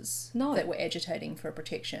authors that were agitating for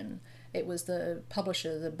protection. It was the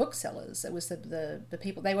publisher, the booksellers. It was the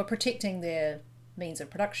people. They were protecting their means of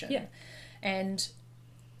production. Yeah. And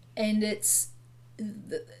it's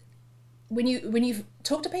when you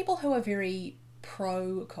talk to people who are very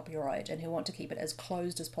pro copyright and who want to keep it as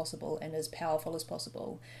closed as possible and as powerful as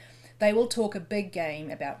possible, they will talk a big game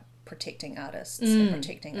about protecting artists and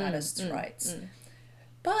protecting artists' rights.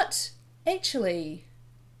 But actually,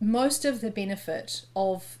 most of the benefit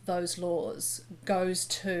of those laws goes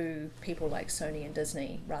to people like Sony and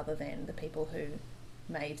Disney rather than the people who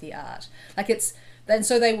made the art. And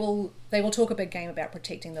so they will talk a big game about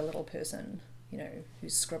protecting the little person, you know,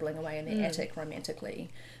 who's scribbling away in their attic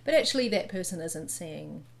romantically. But actually that person isn't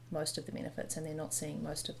seeing most of the benefits and they're not seeing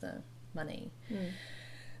most of the money.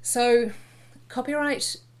 So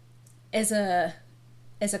copyright as a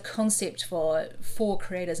concept for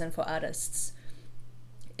creators and for artists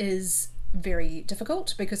is very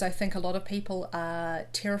difficult, because I think a lot of people are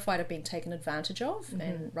terrified of being taken advantage of,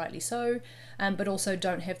 and rightly so, but also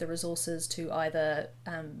don't have the resources to either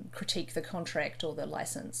critique the contract or the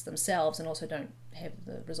license themselves, and also don't have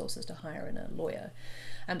the resources to hire in a lawyer.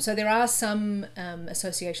 So there are some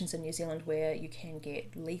associations in New Zealand where you can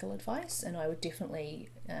get legal advice, and I would definitely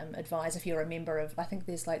advise, if you're a member of, I think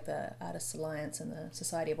there's like the Artists Alliance and the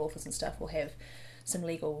Society of Authors and stuff will have some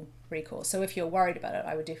legal recourse. So if you're worried about it,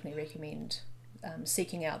 I would definitely recommend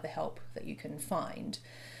seeking out the help that you can find.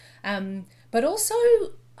 But also,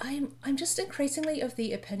 I'm just increasingly of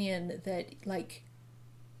the opinion that like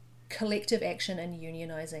collective action and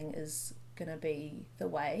unionizing is going to be the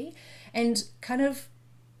way, and kind of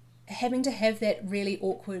having to have that really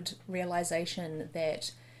awkward realization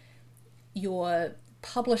that your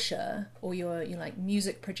publisher or your like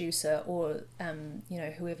music producer or you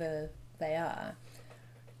know, whoever they are,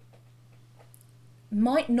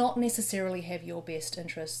 might not necessarily have your best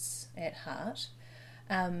interests at heart,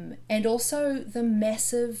 and also the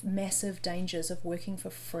massive dangers of working for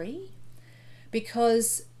free,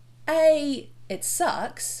 because A, it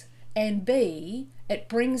sucks, and B, it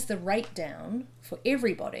brings the rate down for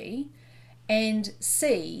everybody, and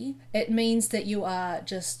C, it means that you are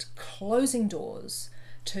just closing doors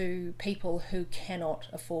to people who cannot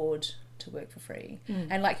afford to work for free.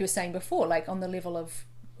 And like you were saying before, like on the level of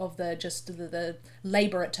the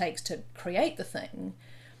labour it takes to create the thing,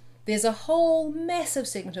 there's a whole massive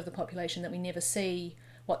segment of the population that we never see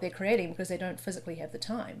what they're creating because they don't physically have the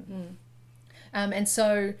time. And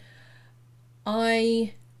so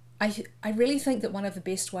I really think that one of the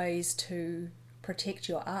best ways to protect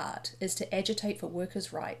your art is to agitate for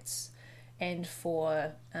workers' rights and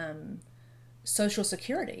for social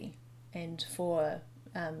security and for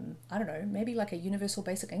I don't know, maybe like a universal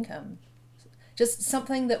basic income. Just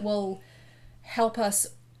something that will help us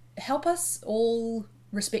all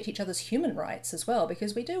respect each other's human rights as well,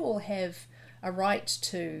 because we do all have a right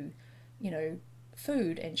to, you know,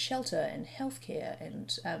 food and shelter and healthcare,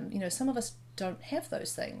 and you know, some of us don't have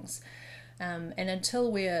those things, and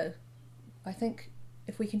until I think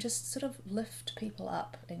if we can just sort of lift people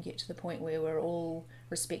up and get to the point where we're all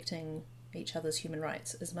respecting each other's human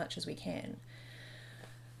rights as much as we can,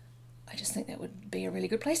 I just think that would be a really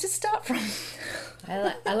good place to start from.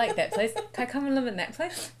 I like that place. Can I come and live in that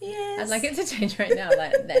place? Yes. I'd like it to change right now,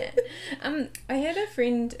 like that. I had a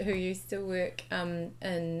friend who used to work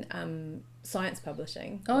in science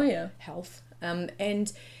publishing. Oh yeah. Health.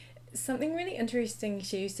 And something really interesting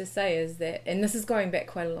she used to say is that, and this is going back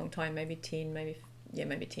quite a long time, maybe 10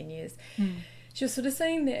 years. She was sort of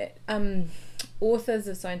saying that authors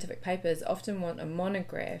of scientific papers often want a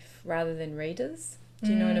monograph rather than readers. Do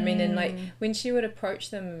you know what I mean? And like when she would approach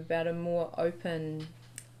them about a more open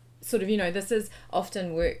sort of, you know, this is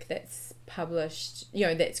often work that's published, you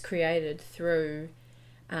know, that's created through,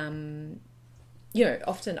 you know,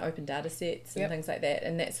 often open data sets and things like that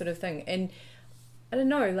and that sort of thing. And I don't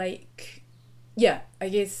know, like, yeah, I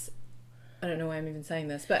guess I don't know why I'm even saying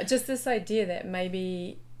this, but just this idea that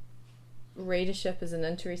maybe readership is an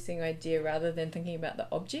interesting idea rather than thinking about the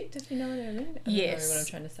object, if you know what I mean. I don't know what I'm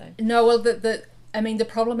trying to say. No, well, the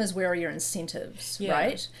problem is, where are your incentives,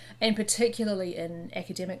 right? And particularly in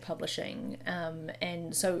academic publishing.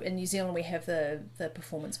 And so in New Zealand we have the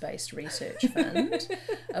Performance-Based Research Fund,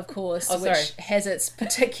 of course, which has its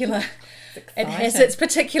particular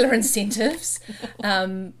incentives,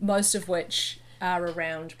 most of which are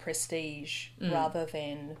around prestige rather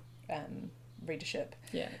than readership.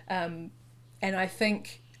 Yeah. And I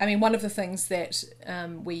think, I mean, one of the things that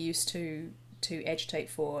we used to agitate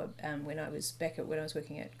for when I was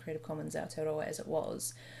working at Creative Commons Aotearoa as it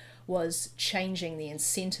was changing the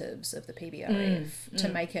incentives of the PBRF to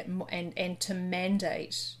make it and to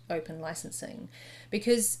mandate open licensing,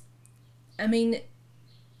 because I mean,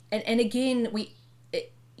 and again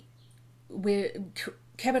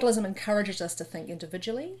capitalism encourages us to think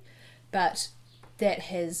individually, but that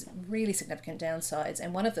has really significant downsides.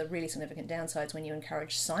 And one of the really significant downsides when you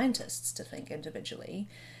encourage scientists to think individually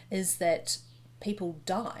is that people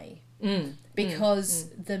die because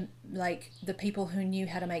the people who knew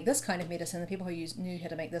how to make this kind of medicine, the people who knew how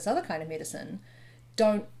to make this other kind of medicine,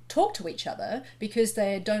 don't talk to each other because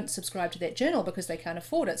they don't subscribe to that journal because they can't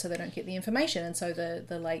afford it, so they don't get the information, and so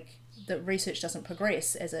the research doesn't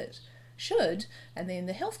progress as it should, and then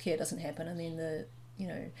the healthcare doesn't happen, and then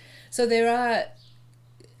so there are.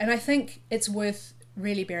 And I think it's worth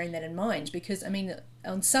really bearing that in mind, because I mean,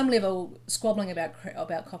 on some level, squabbling about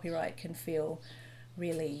copyright can feel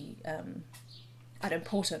really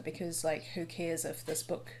unimportant, because like, who cares if this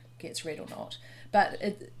book gets read or not? But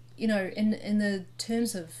it, in the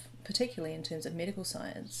terms of, particularly in terms of medical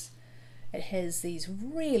science, it has these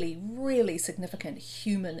really, really significant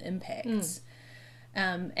human impacts,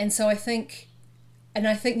 and so I think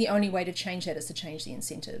the only way to change that is to change the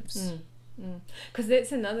incentives. Because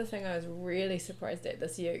that's another thing I was really surprised at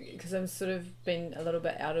this year, because I've sort of been a little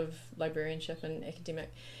bit out of librarianship and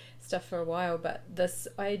academic stuff for a while, but this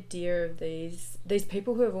idea of these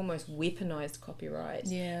people who have almost weaponized copyright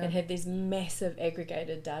and have these massive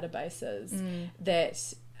aggregated databases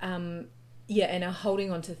that and are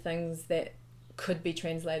holding on to things that could be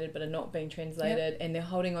translated but are not being translated, and they're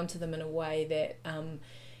holding on to them in a way that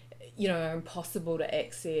are impossible to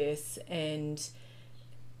access. And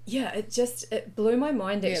it blew my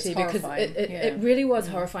mind, actually, because it really was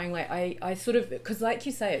horrifying. Like I sort of, because like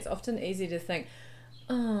you say, it's often easy to think,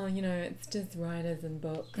 oh, it's just writers and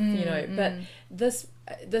books, but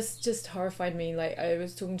this just horrified me. Like, I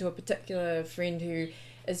was talking to a particular friend who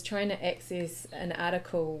is trying to access an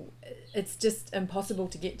article. It's just impossible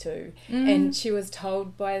to get to, and she was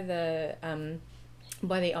told by the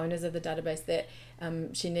owners of the database that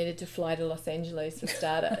she needed to fly to Los Angeles for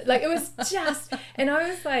starter. Like, it was just, and I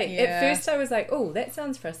was like, at first I was like, oh, that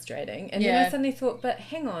sounds frustrating, and then I suddenly thought, but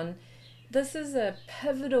hang on, this is a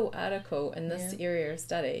pivotal article in this area of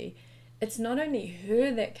study. It's not only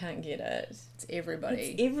her that can't get it, it's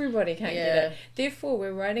everybody. Everybody can't get it. Therefore,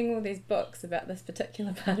 we're writing all these books about this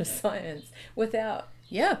particular part of science without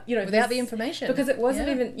without the information, because it wasn't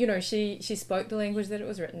even, she spoke the language that it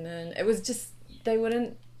was written in. It was just, they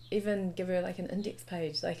wouldn't even give her like an index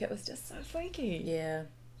page. Like, it was just so freaky.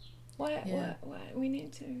 Why we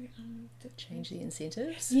need to change the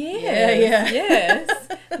incentives? Yes.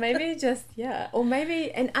 Maybe just, or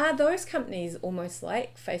maybe, and are those companies almost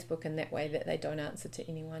like Facebook in that way, that they don't answer to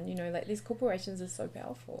anyone? Like, these corporations are so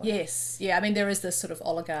powerful. Yes. I mean, there is this sort of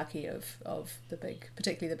oligarchy of the big,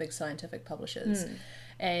 particularly the big scientific publishers,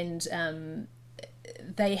 and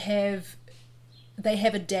they have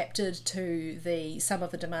adapted to some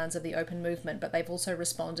of the demands of the open movement, but they've also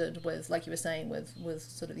responded with, like you were saying, with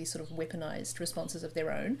sort of these sort of weaponized responses of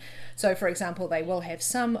their own. So, for example, they will have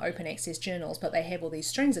some open access journals, but they have all these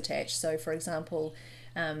strings attached. So, for example,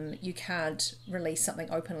 you can't release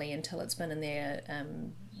something openly until it's been in their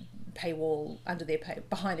paywall,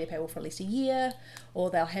 behind their paywall for at least a year,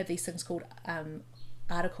 or they'll have these things called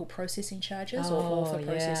article processing charges or author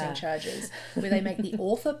processing charges, where they make the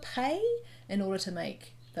author pay in order to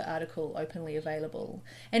make the article openly available.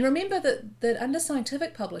 And remember that under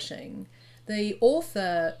scientific publishing, the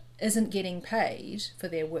author isn't getting paid for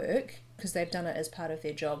their work because they've done it as part of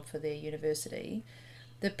their job for their university.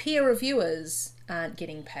 The peer reviewers aren't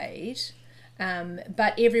getting paid,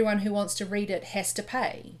 but everyone who wants to read it has to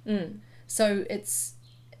pay. So it's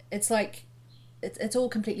like it's all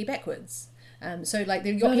completely backwards. So like,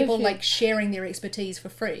 you've got people like sharing their expertise for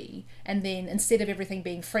free, and then instead of everything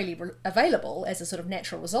being freely available as a sort of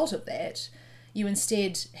natural result of that, you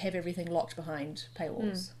instead have everything locked behind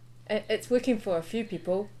paywalls. It's working for a few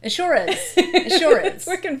people. It sure is. It sure is. It's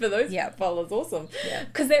working for those Yeah. followers. Awesome. Yeah.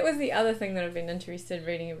 Because that was the other thing that I've been interested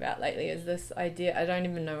reading about lately is this idea, I don't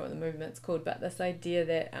even know what the movement's called, but this idea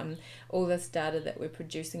that all this data that we're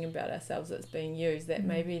producing about ourselves that's being used, that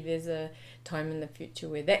maybe there's a time in the future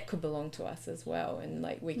where that could belong to us as well, and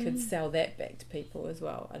like we could sell that back to people as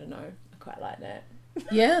well. I don't know. I quite like that.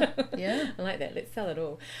 Yeah. I like that. Let's sell it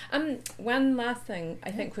all. One last thing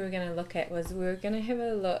I think we were going to look at was we were going to have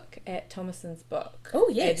a look at Thomason's book. Oh,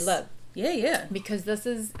 yes. Ad Lib, Yeah. because this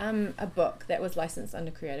is a book that was licensed under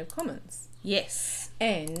Creative Commons. Yes.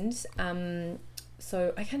 And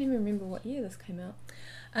so I can't even remember what year this came out.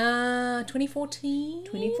 2014.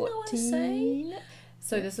 2014.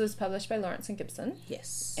 So this was published by Lawrence and Gibson.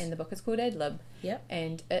 Yes. And the book is called Ad Lib. Yep.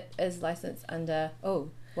 And it is licensed under,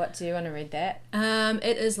 what, do you want to read that?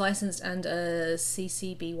 It is licensed under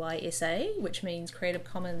CC BY-SA, which means Creative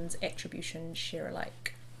Commons Attribution Share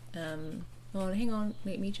Alike. Hang on,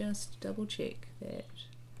 let me just double check that.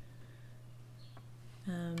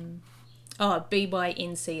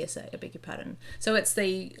 BY-NCSA, I beg your pardon. So it's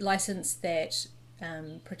the license that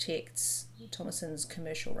protects Thomason's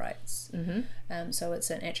commercial rights. Mm-hmm. So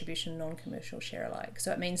it's an attribution non-commercial share alike.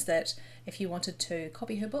 So it means that if you wanted to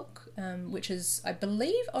copy her book, which is, I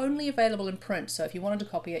believe, only available in print, so if you wanted to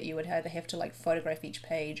copy it, you would either have to like photograph each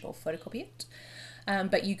page or photocopy it.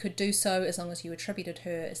 But you could do so as long as you attributed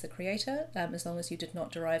her as the creator, as long as you did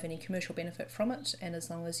not derive any commercial benefit from it, and as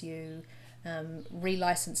long as you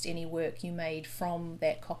relicensed any work you made from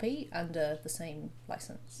that copy under the same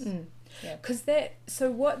license. Yeah. Because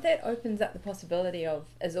what that opens up the possibility of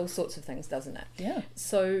is all sorts of things, doesn't it? Yeah.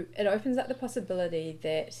 So it opens up the possibility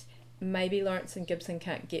that maybe Lawrence and Gibson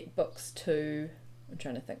can't get books to, I'm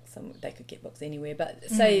trying to think, they could get books anywhere, but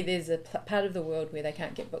say there's a part of the world where they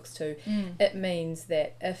can't get books to, it means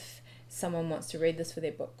that if someone wants to read this for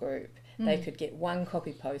their book group, they could get one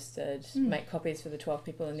copy posted, make copies for the 12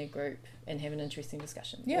 people in their group, and have an interesting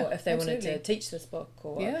discussion. Yeah, or if they wanted absolutely. to teach this book,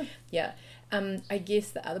 or Yeah. I guess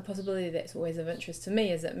the other possibility that's always of interest to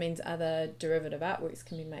me is it means other derivative artworks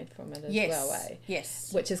can be made from it as well, eh?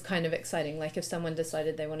 Yes. Which is kind of exciting. Like if someone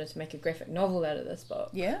decided they wanted to make a graphic novel out of this book.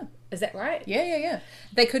 Yeah. Is that right? Yeah.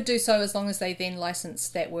 They could do so as long as they then license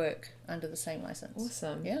that work under the same license.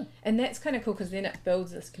 Awesome. Yeah. And that's kind of cool because then it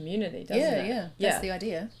builds this community, doesn't it? Yeah. That's the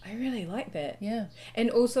idea. I really like that. Yeah. And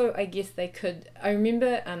also, I guess they could, I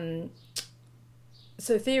remember,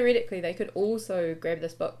 so theoretically they could also grab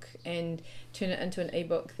this book and turn it into an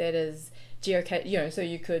ebook that is geocached, so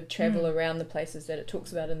you could travel around the places that it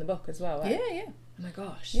talks about in the book as well. Eh? Yeah. Oh my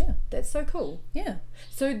gosh. Yeah. That's so cool. Yeah.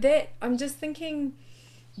 So that, I'm just thinking,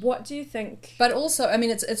 what do you think? But also, I mean,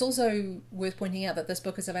 it's also worth pointing out that this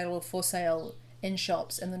book is available for sale in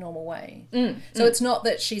shops in the normal way. So it's not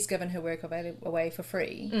that she's given her work away for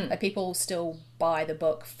free. Like people still buy the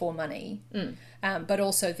book for money, but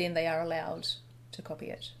also then they are allowed to copy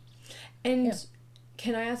it. And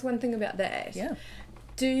can I ask one thing about that? Yeah.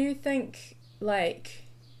 Do you think, like,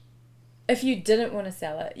 if you didn't want to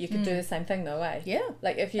sell it, you could do the same thing though, eh? Yeah.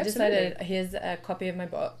 Like if you Absolutely. decided, here's a copy of my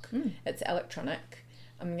book, it's electronic,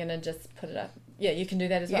 I'm going to just put it up. Yeah, you can do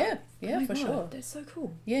that as well. Yeah, Oh my for God, sure. That's so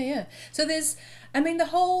cool. Yeah. So there's, I mean, the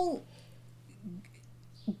whole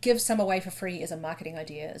give some away for free is a marketing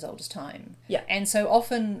idea as old as time. Yeah. And so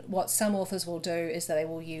often what some authors will do is that they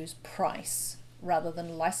will use price rather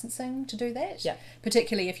than licensing to do that. Yeah.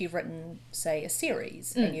 Particularly if you've written, say, a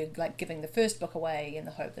series and you're like giving the first book away in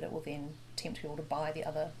the hope that it will then tempt people to buy the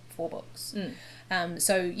other 4 books.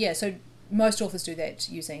 So most authors do that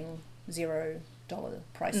using $0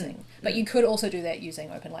 pricing. But you could also do that using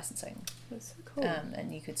open licensing. That's so cool.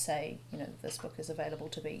 And you could say, this book is available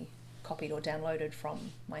to be copied or downloaded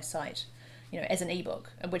from my site, as an ebook.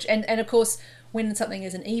 And of course, when something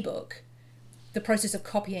is an ebook, the process of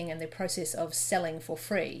copying and the process of selling for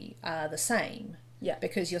free are the same. Yeah.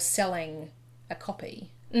 Because you're selling a copy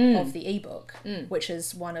of the ebook, which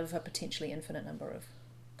is one of a potentially infinite number of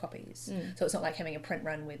copies. So it's not like having a print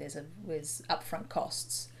run where there's upfront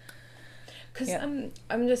costs. Because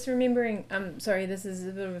I'm just remembering, sorry, this is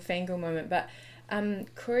a bit of a fangirl moment, but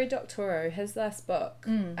Cory Doctorow, his last book,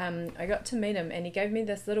 I got to meet him and he gave me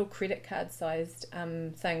this little credit card sized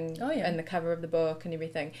thing in the cover of the book and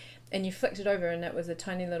everything, and you flicked it over and it was a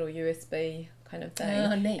tiny little USB kind of thing.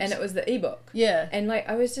 Oh, neat. And it was the ebook. Yeah. And like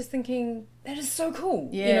I was just thinking, that is so cool.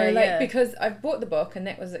 Yeah, because I've bought the book and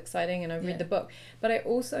that was exciting and I've read the book, but I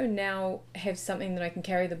also now have something that I can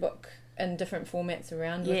carry the book in different formats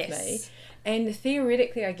around with me. And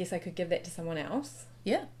theoretically, I guess I could give that to someone else.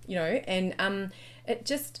 Yeah. And it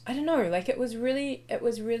just, I don't know, like it was really,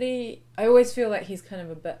 I always feel like he's kind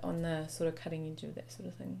of a bit on the sort of cutting edge of that sort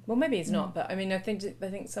of thing. Well, maybe he's not, but I mean, I think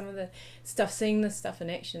some of the stuff, seeing this stuff in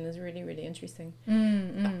action is really, really interesting.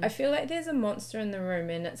 I feel like there's a monster in the room,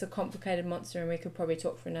 and it's a complicated monster, and we could probably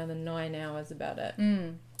talk for another 9 hours about it.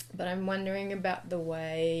 But I'm wondering about the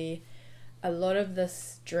way a lot of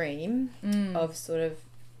this dream of sort of,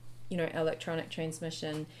 you know, electronic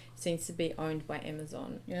transmission seems to be owned by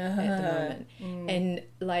Amazon at the moment. And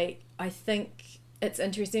like, I think it's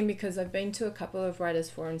interesting because I've been to a couple of writers'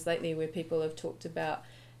 forums lately where people have talked about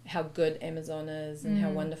how good Amazon is and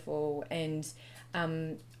how wonderful, and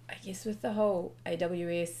I guess with the whole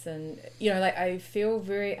AWS and, you know, like I feel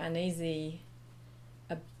very uneasy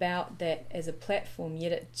about that as a platform,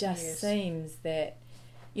 yet it just seems that,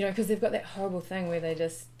 you know, because they've got that horrible thing where they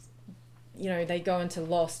just, you know, they go into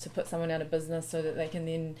loss to put someone out of business so that they can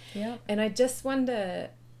then... And I just wonder...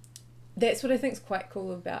 That's what I think is quite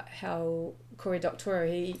cool about how Cory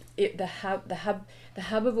Doctorow, the hub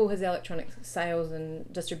of all his electronic sales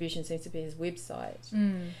and distribution seems to be his website.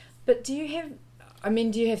 But do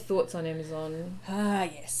you have thoughts on Amazon?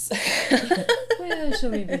 Yes. Where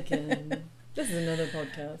shall we begin? This is another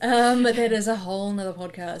podcast. That is a whole nother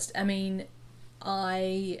podcast. I mean,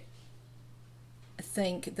 I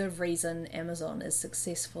think the reason Amazon is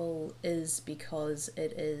successful is because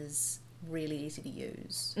it is really easy to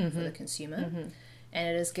use for the consumer, and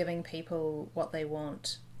it is giving people what they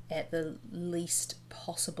want at the least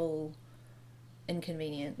possible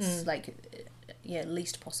inconvenience,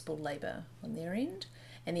 least possible labour on their end.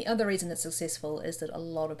 And the other reason it's successful is that a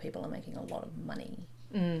lot of people are making a lot of money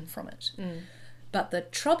from it. But the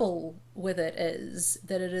trouble with it is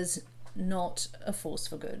that it is not a force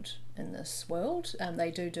for good in this world.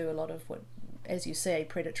 They do a lot of what, as you say,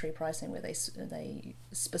 predatory pricing, where they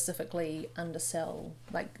specifically undersell,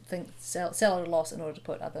 sell at a loss in order to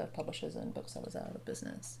put other publishers and booksellers out of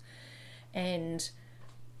business. And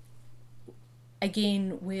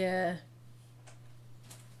again, we're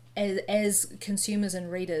as consumers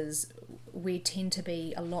and readers, we tend to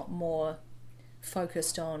be a lot more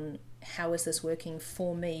focused on how is this working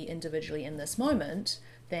for me individually in this moment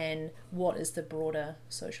than what is the broader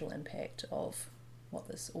social impact of what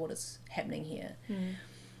is happening here.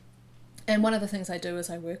 And one of the things I do is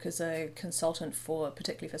I work as a consultant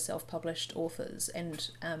particularly for self-published authors, and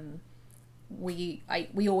we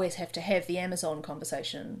always have to have the Amazon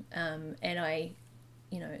conversation, and I,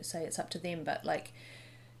 you know, say it's up to them, but like,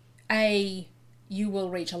 you will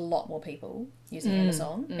reach a lot more people using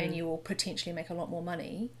Amazon, and you will potentially make a lot more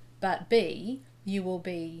money, but B, you will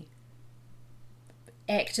be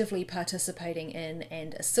actively participating in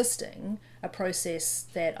and assisting a process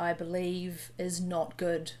that I believe is not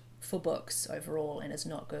good for books overall and is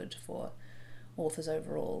not good for authors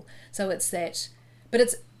overall. So it's that, but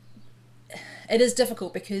it is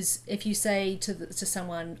difficult, because if you say to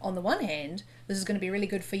someone, on the one hand, this is going to be really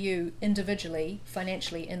good for you individually,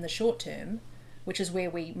 financially in the short term, which is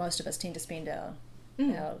where most of us tend to spend our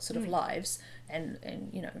sort of lives, and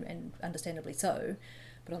you know, and understandably so.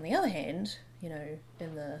 But on the other hand, you know,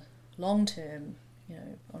 in the long term, you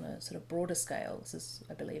know, on a sort of broader scale, this is,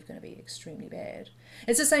 I believe, going to be extremely bad.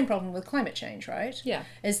 It's the same problem with climate change, right? Yeah.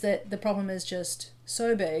 Is that the problem is just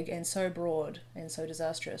so big and so broad and so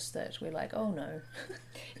disastrous that we're like, oh no.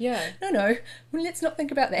 Yeah. No, well, let's not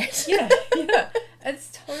think about that. Yeah.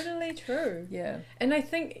 It's totally true. Yeah. And I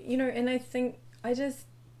think, you know,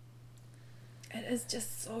 it is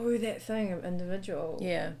just so that thing of individual.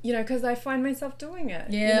 Yeah. You know, because I find myself doing it.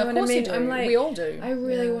 Yeah, you know of what course I mean? you do. I'm like, we all do. I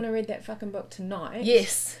really want to read that fucking book tonight.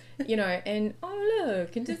 Yes. You know, and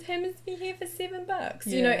look, and just happens to be here for $7.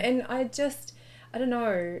 You know, and I don't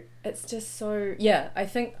know. It's just so, I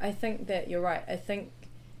think that you're right.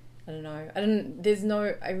 There's no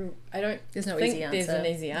easy answer. There's an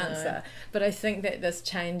easy answer. No. But I think that this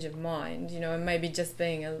change of mind, you know, and maybe just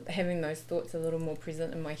having those thoughts a little more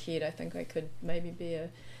present in my head, I think I could maybe be a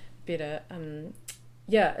better,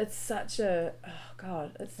 it's such an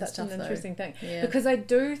interesting thing. Yeah. Because I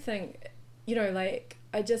do think, you know, like,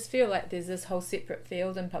 I just feel like there's this whole separate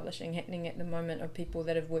field in publishing happening at the moment of people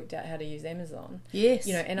that have worked out how to use Amazon. Yes.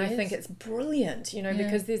 You know, and I think it's brilliant, you know,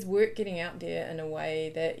 because there's work getting out there in a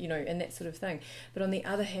way that, you know, and that sort of thing. But on the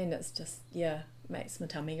other hand, it's just, makes my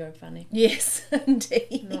tummy go funny. Yes,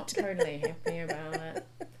 indeed. Not totally happy about it.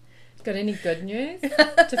 Got any good news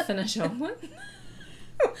to finish on with?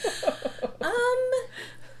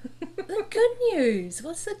 The good news.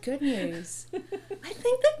 What's the good news? I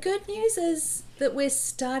think the good news is that we're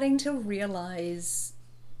starting to realise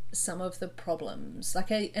some of the problems.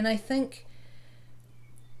 And I think,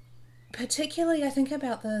 particularly, I think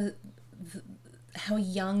about the how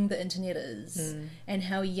young the internet is and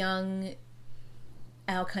how young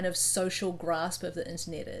our kind of social grasp of the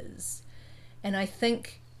internet is. And I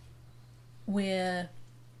think we're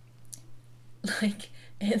like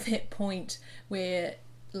at that point where,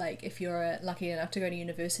 like, if you're lucky enough to go to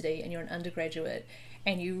university and you're an undergraduate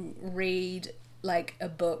and you read like a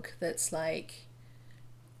book that's like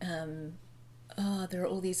oh, there are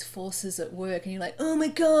all these forces at work, and you're like, oh my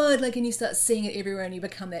god, like, and you start seeing it everywhere, and you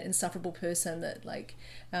become that insufferable person that like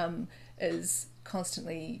is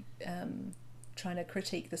constantly trying to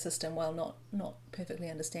critique the system while not perfectly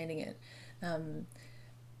understanding it.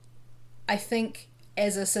 I think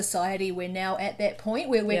as a society we're now at that point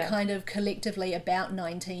where we're kind of collectively about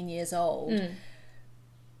 19 years old,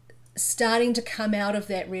 starting to come out of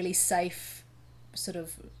that really safe sort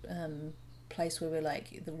of place where we're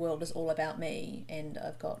like, the world is all about me and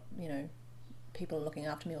I've got, you know, people are looking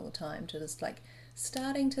after me all the time, to just like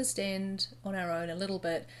starting to stand on our own a little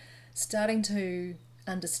bit, starting to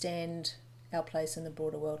understand our place in the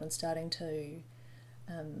broader world, and starting to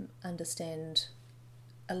understand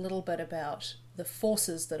a little bit about the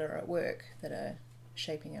forces that are at work that are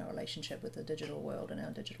shaping our relationship with the digital world and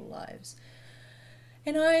our digital lives.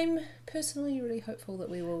 And I'm personally really hopeful that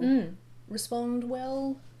we will respond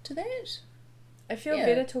well to that. I feel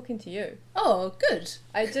better talking to you. Oh, good.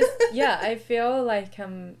 I just, I feel like,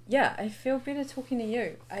 I feel better talking to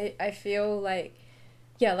you. I feel like,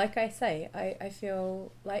 like I say, I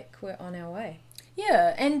feel like we're on our way.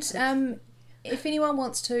 Yeah, and if anyone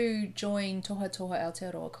wants to join Toha Toha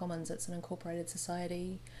Aotearoa Commons, it's an incorporated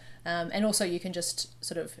society. And also you can just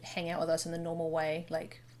sort of hang out with us in the normal way,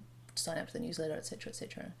 like sign up to the newsletter, etc.,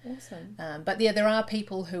 etc. Awesome. But yeah, there are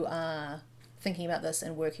people who are thinking about this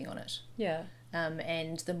and working on it. Yeah.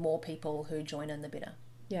 And the more people who join in, the better.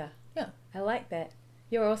 Yeah. Yeah. I like that.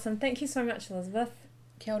 You're awesome. Thank you so much, Elizabeth.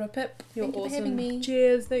 Kia ora, Pip. You're Thank you awesome. for having me.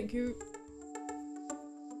 Cheers. Thank you.